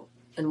 people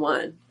in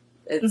one.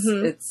 It's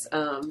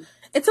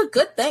a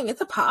good thing.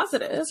 It's a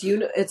positive.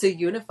 It's a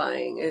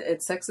unifying.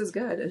 Sex is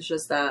good. It's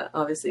just that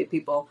obviously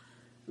people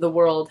the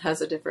world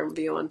has a different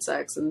view on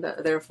sex, and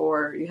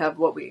therefore you have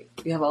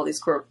all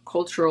these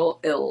cultural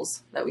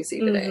ills that we see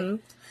today. Mm-hmm.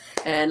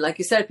 And like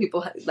you said,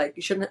 people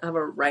you shouldn't have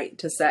a right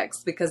to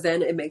sex, because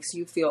then it makes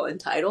you feel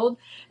entitled,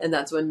 and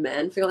that's when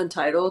men feel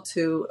entitled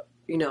to,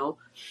 you know,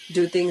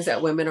 do things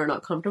that women are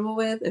not comfortable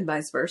with, and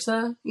vice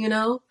versa, you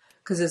know,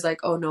 because it's like,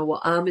 oh no,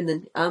 well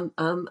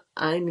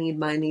I need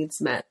my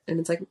needs met, and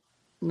it's like,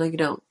 no you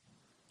don't,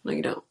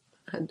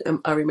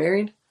 are we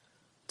married?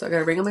 Do I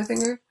got a ring on my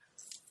finger?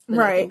 And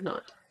right. I think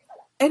not.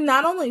 And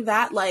not only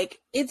that, like,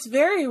 it's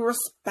very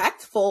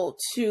respectful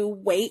to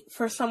wait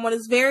for someone.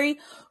 It's very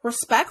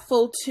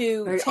respectful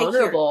to very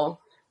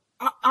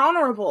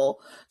honorable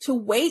to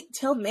wait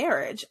till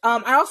marriage.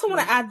 I also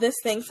want to add this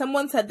thing.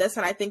 Someone said this,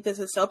 and I think this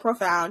is so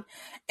profound.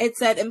 It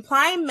said,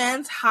 implying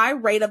men's high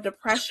rate of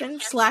depression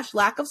 /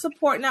 lack of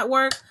support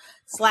network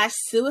 /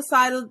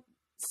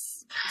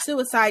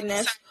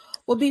 suicidiness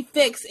will be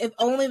fixed if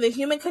only the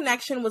human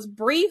connection was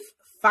brief,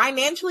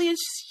 financially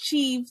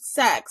achieved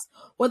sex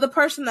with a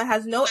person that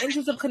has no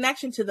interest of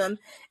connection to them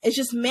is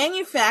just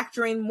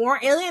manufacturing more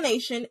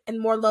alienation and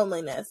more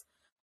loneliness.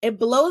 It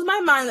blows my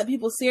mind that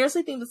people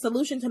seriously think the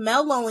solution to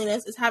male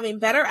loneliness is having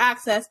better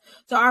access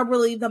to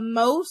arguably the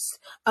most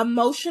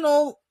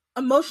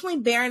emotionally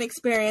barren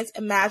experience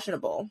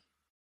imaginable.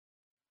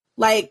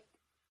 Like,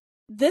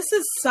 this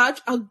is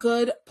such a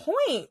good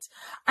point.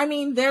 I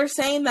mean, they're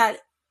saying that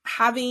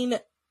having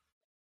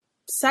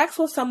sex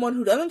with someone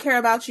who doesn't care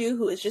about you,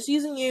 who is just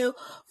using you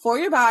for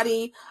your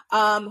body,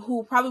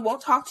 who probably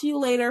won't talk to you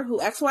later,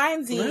 who X, Y,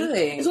 and Z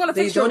is going to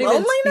fix your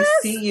loneliness.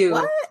 See you.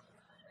 What?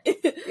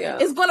 Yeah.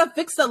 Is going to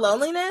fix the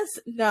loneliness?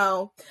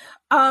 No.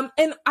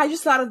 And I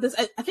just thought of this.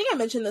 I think I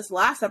mentioned this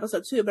last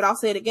episode too, but I'll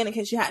say it again in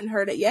case you hadn't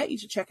heard it yet. You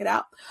should check it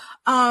out.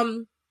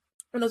 When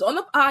I was on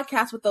the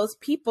podcast with those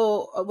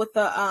people, with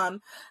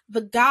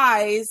the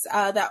guys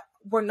that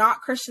were not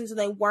Christians, and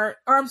they weren't,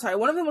 or I'm sorry,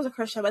 one of them was a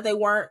Christian, but they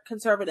weren't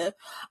conservative.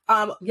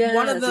 One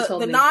of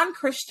the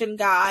non-Christian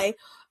guy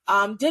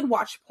did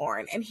watch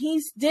porn, and he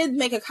did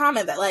make a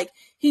comment that, like,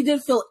 he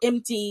did feel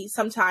empty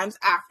sometimes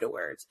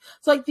afterwards.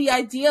 So, like, the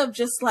idea of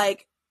just,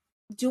 like,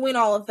 doing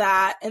all of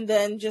that and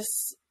then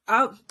just,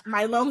 oh,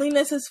 my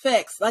loneliness is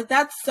fixed. Like,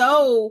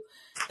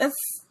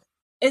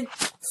 it's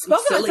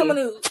spoken to someone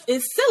who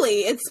is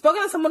silly. It's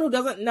spoken to someone who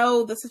doesn't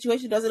know the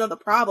situation, doesn't know the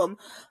problem.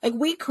 Like,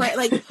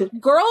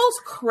 girls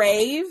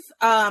crave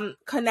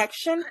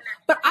connection,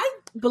 but I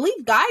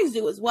believe guys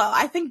do as well.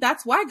 I think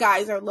that's why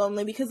guys are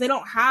lonely, because they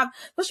don't have,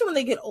 especially when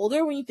they get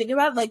older, when you think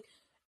about it, like,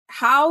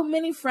 how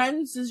many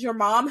friends does your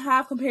mom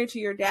have compared to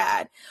your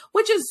dad?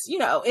 Which is, you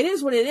know, it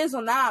is what it is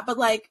on that. But,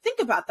 like, think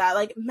about that.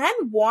 Like, men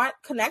want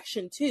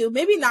connection too.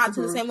 Maybe not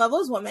to the same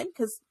level as women,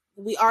 because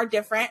we are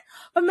different,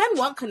 but men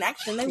want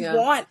connection. They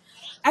want,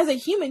 as a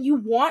human, you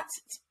want,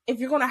 if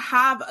you're going to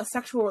have a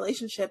sexual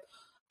relationship,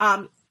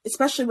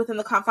 especially within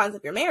the confines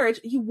of your marriage,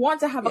 you want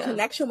to have a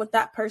connection with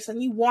that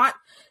person. You want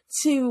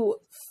to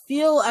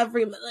feel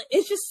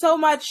it's just so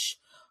much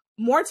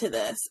more to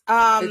this.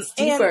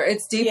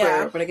 It's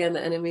deeper. But again,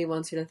 the enemy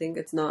wants you to think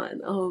it's not.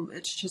 Oh,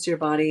 it's just your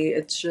body.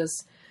 It's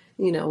just,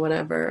 you know,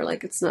 whatever.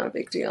 Like, it's not a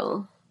big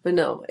deal. But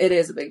no, it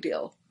is a big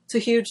deal. It's a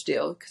huge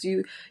deal, because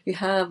you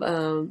have,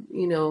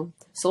 you know,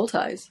 soul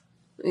ties,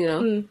 you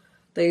know,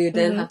 that you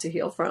then have to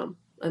heal from.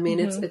 I mean,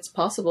 it's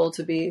possible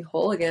to be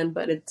whole again,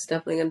 but it's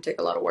definitely going to take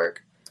a lot of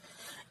work.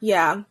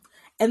 Yeah.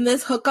 And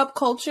this hookup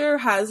culture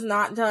has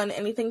not done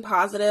anything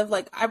positive.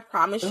 Like, I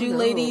promise you,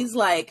 ladies,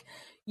 like,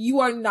 you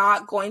are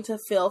not going to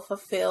feel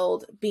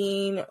fulfilled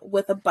being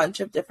with a bunch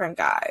of different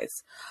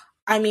guys.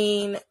 I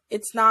mean,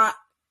 it's not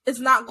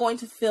going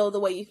to feel the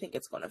way you think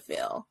it's going to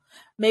feel.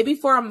 Maybe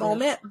for a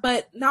moment,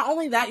 but not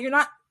only that,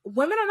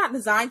 women are not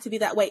designed to be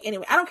that way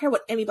anyway. I don't care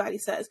what anybody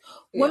says.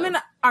 Yeah. Women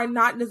are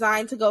not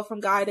designed to go from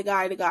guy to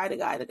guy to guy to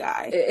guy to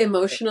guy.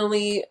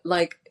 Emotionally,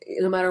 like,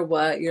 no matter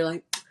what, you're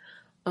like,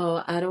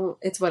 oh,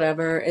 it's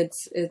whatever.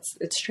 It's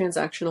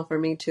transactional for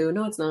me too.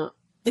 No, it's not.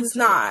 It's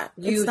not.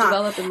 You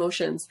develop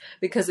emotions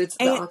because it's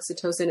the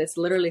oxytocin. It's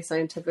literally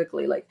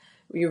scientifically, like,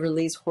 you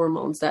release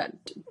hormones that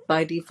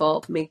by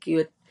default make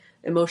you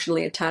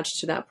emotionally attached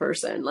to that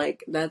person.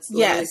 Like, that's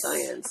literally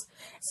science.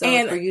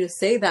 So for you to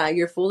say that,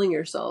 you're fooling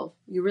yourself.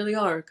 You really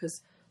are,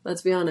 because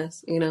let's be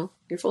honest, you know,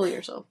 you're fooling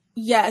yourself.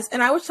 Yes,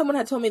 and I wish someone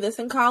had told me this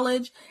in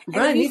college.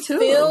 Right, me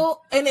too.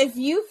 If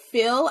you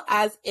feel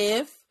as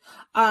if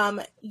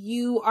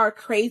you are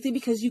crazy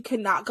because you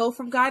cannot go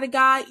from guy to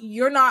guy,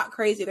 you're not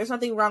crazy. There's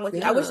nothing wrong with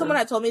you. I wish someone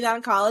had told me that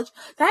in college.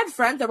 I had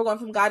friends that were going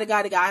from guy to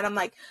guy to guy, and I'm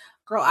like,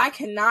 girl, I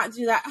cannot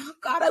do that. Oh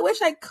God, I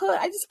wish I could.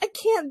 I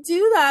can't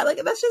do that.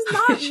 Like, that's just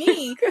not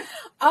me.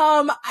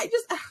 A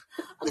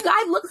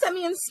guy looks at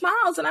me and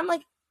smiles, and I'm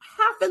like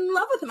half in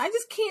love with him. I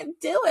just can't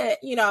do it.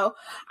 You know,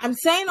 I'm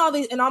saying all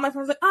these, and all my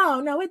friends are like,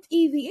 oh no, it's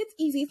easy. It's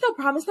easy. It's no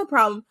problem. It's no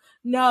problem.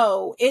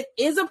 No, it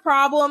is a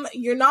problem.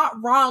 You're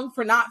not wrong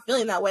for not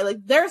feeling that way. Like,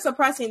 they're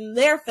suppressing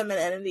their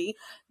femininity,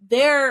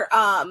 their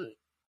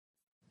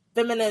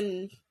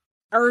feminine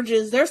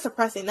urges. They're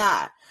suppressing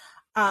that.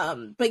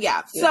 But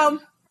so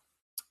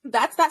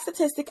that's that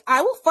statistic.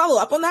 I will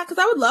follow up on that,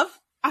 because I would love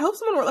I hope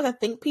someone wrote like a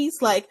think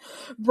piece, like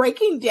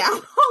breaking down all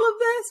of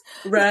this.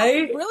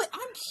 Right?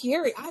 I'm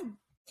curious.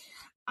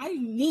 I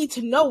need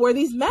to know where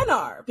these men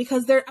are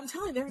because I'm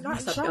telling you, they're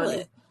not in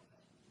Charlotte.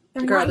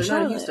 They're not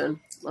in Houston.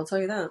 I'll tell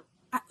you that.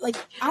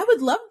 I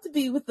would love to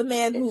be with the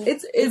man who.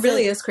 It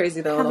really is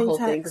crazy though, the whole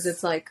thing, because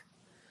it's like,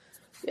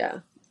 yeah.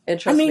 And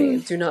trust me,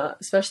 do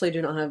not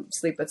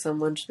sleep with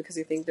someone just because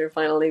you think they're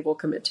finally will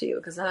commit to you,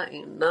 because that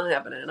ain't not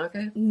happening.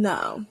 Okay.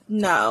 No.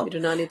 You do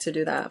not need to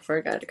do that for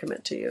a guy to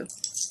commit to you.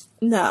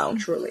 No.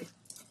 Truly.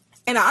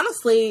 And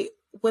honestly,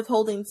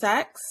 withholding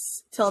sex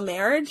till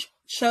marriage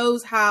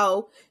shows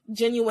how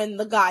genuine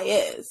the guy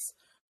is.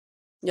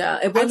 Yeah,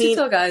 if once you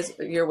tell guys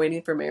you're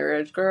waiting for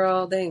marriage,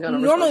 girl, they ain't gonna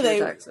normally respond to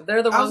your text. If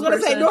they're the wrong person. I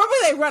was gonna say normally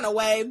they run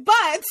away,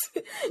 but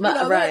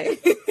right.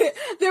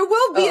 there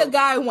will be a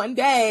guy one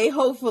day,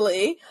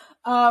 hopefully,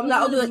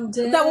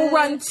 that will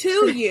run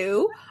to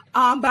you. But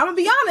I'm gonna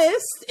be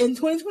honest, in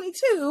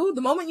 2022,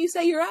 the moment you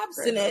say you're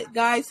abstinent,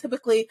 guys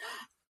typically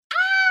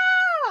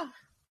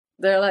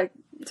they're like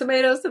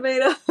tomatoes.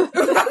 Right.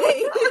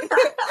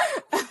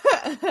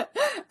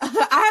 I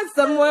had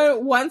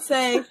someone once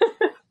say,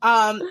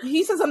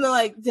 he said something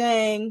like,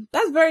 "Dang,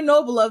 that's very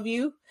noble of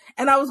you."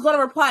 And I was going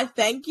to reply,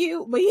 "Thank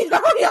you," but he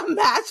already a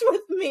match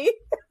with me.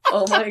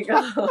 Oh my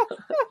God.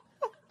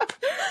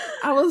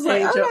 I was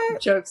like,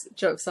 okay.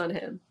 Jokes on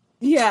him.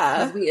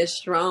 Yeah. Because we is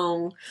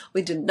strong.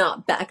 We do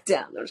not back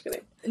down. I'm just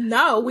kidding.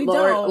 No, we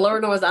don't.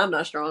 Lord knows I'm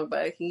not strong,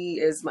 but he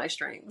is my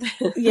strength.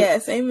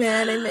 Yes,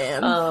 amen.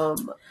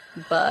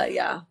 But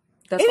yeah.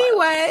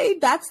 Anyway,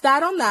 that's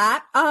that on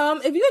that.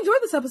 If you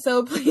enjoyed this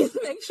episode, please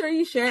make sure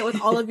you share it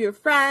with all of your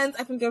friends.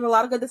 I think there's a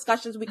lot of good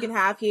discussions we can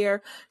have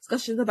here.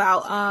 Discussions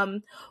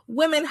about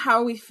women, how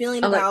are we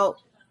feeling about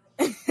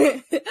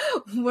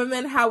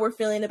women, how we're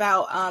feeling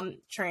about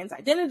trans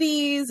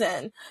identities,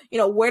 and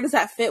where does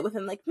that fit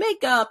within like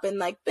makeup and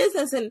like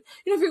business, and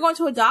if you're going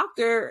to a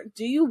doctor,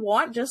 do you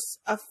want just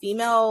a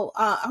female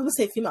I would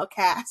say female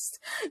cast?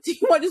 Do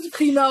you want just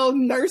female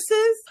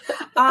nurses?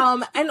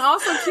 And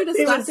also too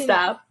discussing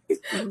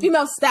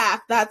female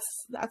staff. That's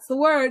the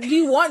word. Do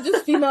you want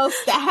just female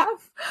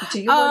staff?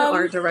 Do you want an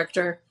art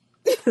director?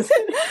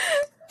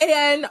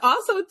 And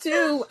also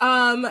too,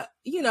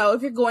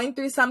 if you're going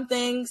through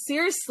something,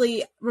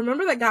 seriously,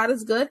 remember that God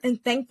is good,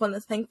 and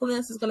thankfulness.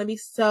 Thankfulness is going to be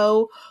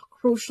so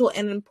crucial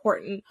and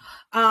important.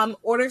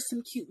 Order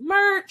some cute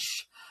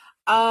merch.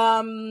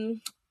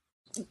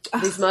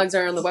 These mugs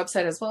are on the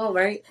website as well,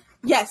 right?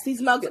 Yes,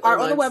 these mugs are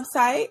on the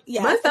website.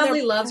 Yes, my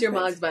family loves your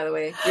mugs, by the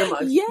way. Your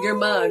mug. Yay! Your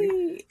mug.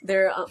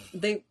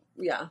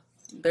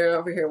 They're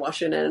over here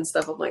washing it and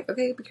stuff. I'm like,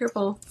 okay, be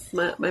careful.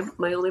 My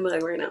only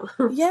mug right now.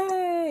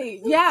 Yay.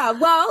 Yeah,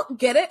 well,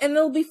 get it, and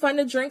it'll be fun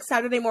to drink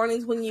Saturday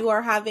mornings when you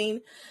are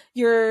having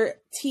your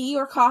tea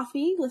or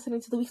coffee,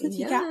 listening to the Weekly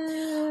Teacup.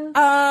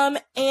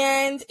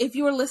 And if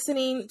you are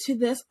listening to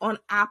this on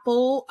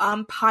Apple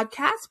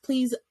Podcasts,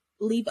 please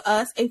leave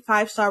us a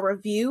 5-star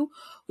review.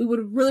 We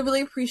would really,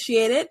 really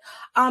appreciate it.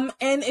 And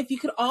if you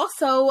could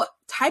also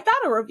type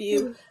out a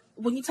review.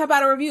 When you type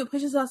out a review, it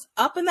pushes us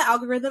up in the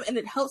algorithm, and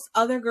it helps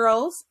other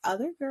girls,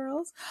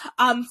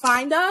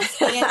 find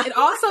us. And it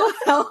also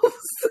helps.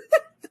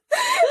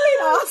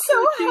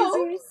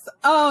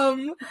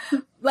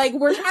 Like,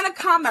 we're trying to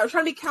combat. We're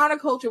trying to be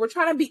counterculture. We're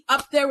trying to be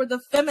up there with the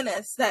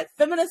feminists. That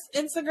feminist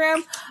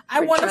Instagram.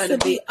 I want us to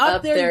be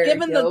up there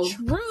giving the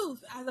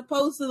truth as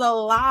opposed to the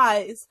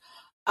lies.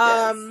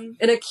 Yes.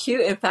 In a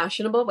cute and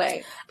fashionable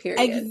way.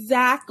 Period.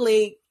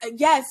 Exactly.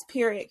 Yes.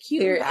 Period.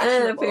 Cute. Period. And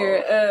fashionable.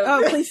 Period.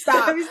 Oh, please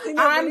stop.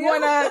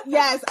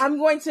 I'm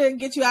going to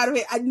get you out of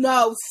it.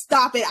 No,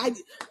 stop it. I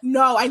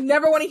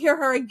never want to hear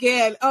her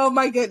again. Oh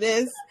my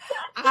goodness.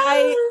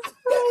 I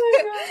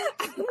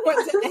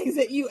want to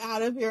exit you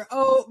out of here.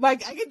 Oh my, I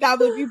cannot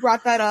believe you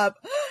brought that up.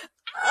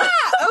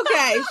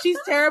 Okay. She's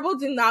terrible.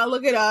 Do not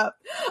look it up.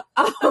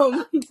 I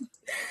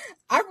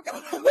forgot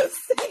what I was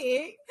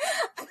saying.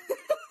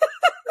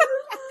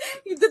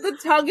 You did the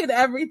tongue and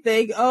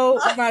everything. Oh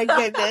my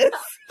goodness.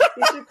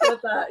 You should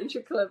clip that. You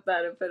should clip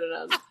that and put it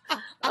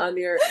on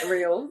your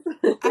reels.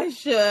 I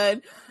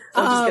should.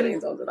 I'm just kidding.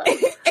 Don't do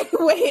that.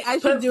 Wait, I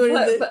should do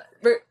it.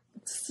 But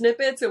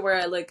snippets of where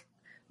I look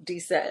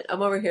decent.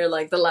 I'm over here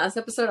like the last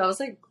episode. I was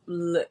like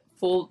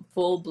full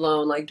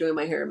blown like doing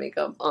my hair and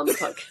makeup on the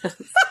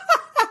podcast.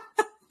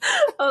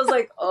 I was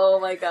like, oh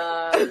my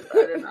god, I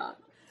did not.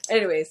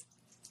 Anyways.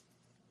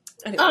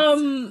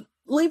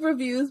 Leave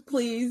reviews,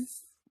 please.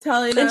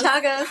 Telling us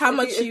tag us how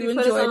much you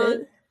enjoyed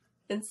it.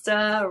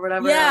 Insta or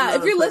whatever. Yeah,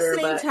 if you're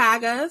listening,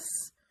 tag us.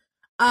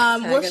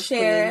 We'll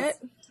share it.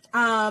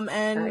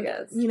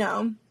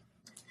 And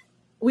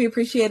we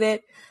appreciate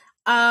it.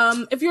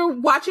 If you're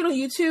watching on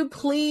YouTube,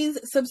 please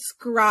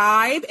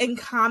subscribe and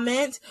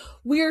comment.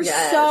 We're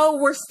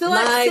still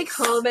at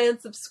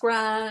comment,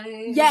 subscribe.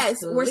 Yes,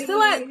 please. We're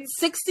still at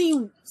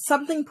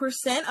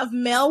 60-something% of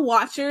male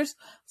watchers.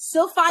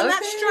 Still find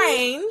that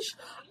strange.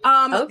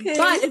 But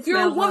if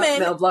you're a woman,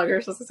 male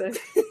bloggers, let's say.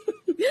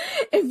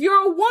 If you're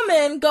a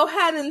woman, go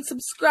ahead and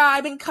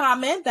subscribe and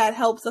comment. That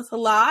helps us a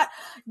lot.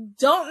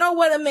 Don't know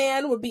what a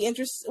man would be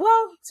interested.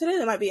 Well, today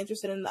they might be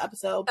interested in the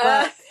episode,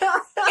 but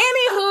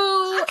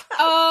anywho,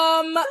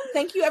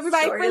 thank you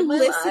everybody for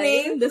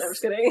listening. No, I'm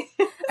just kidding.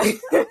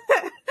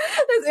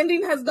 This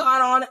ending has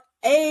gone on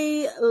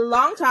a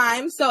long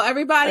time, so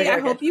everybody, I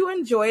hope you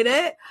enjoyed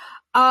it.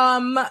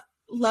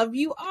 Love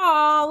you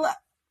all.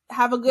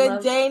 Have a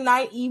good day,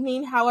 night,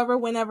 evening, however,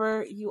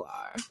 whenever you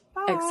are.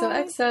 Bye.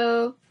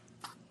 XOXO.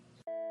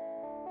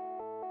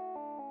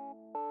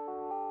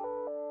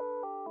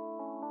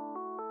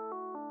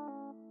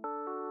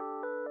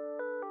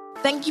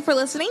 Thank you for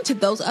listening to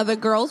Those Other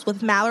Girls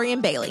with Mallory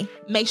and Bailey.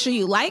 Make sure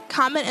you like,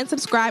 comment, and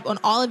subscribe on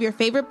all of your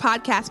favorite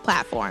podcast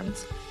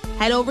platforms.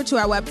 Head over to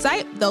our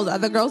website,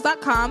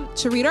 thoseothergirls.com,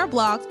 to read our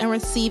blogs and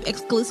receive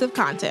exclusive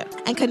content.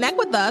 And connect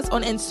with us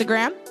on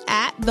Instagram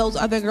at Those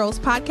Other Girls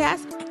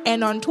Podcast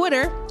and on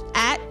Twitter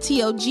at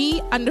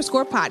TOG_podcast.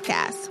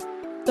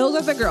 Those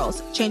Are the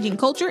Girls, changing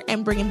culture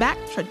and bringing back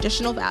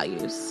traditional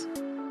values.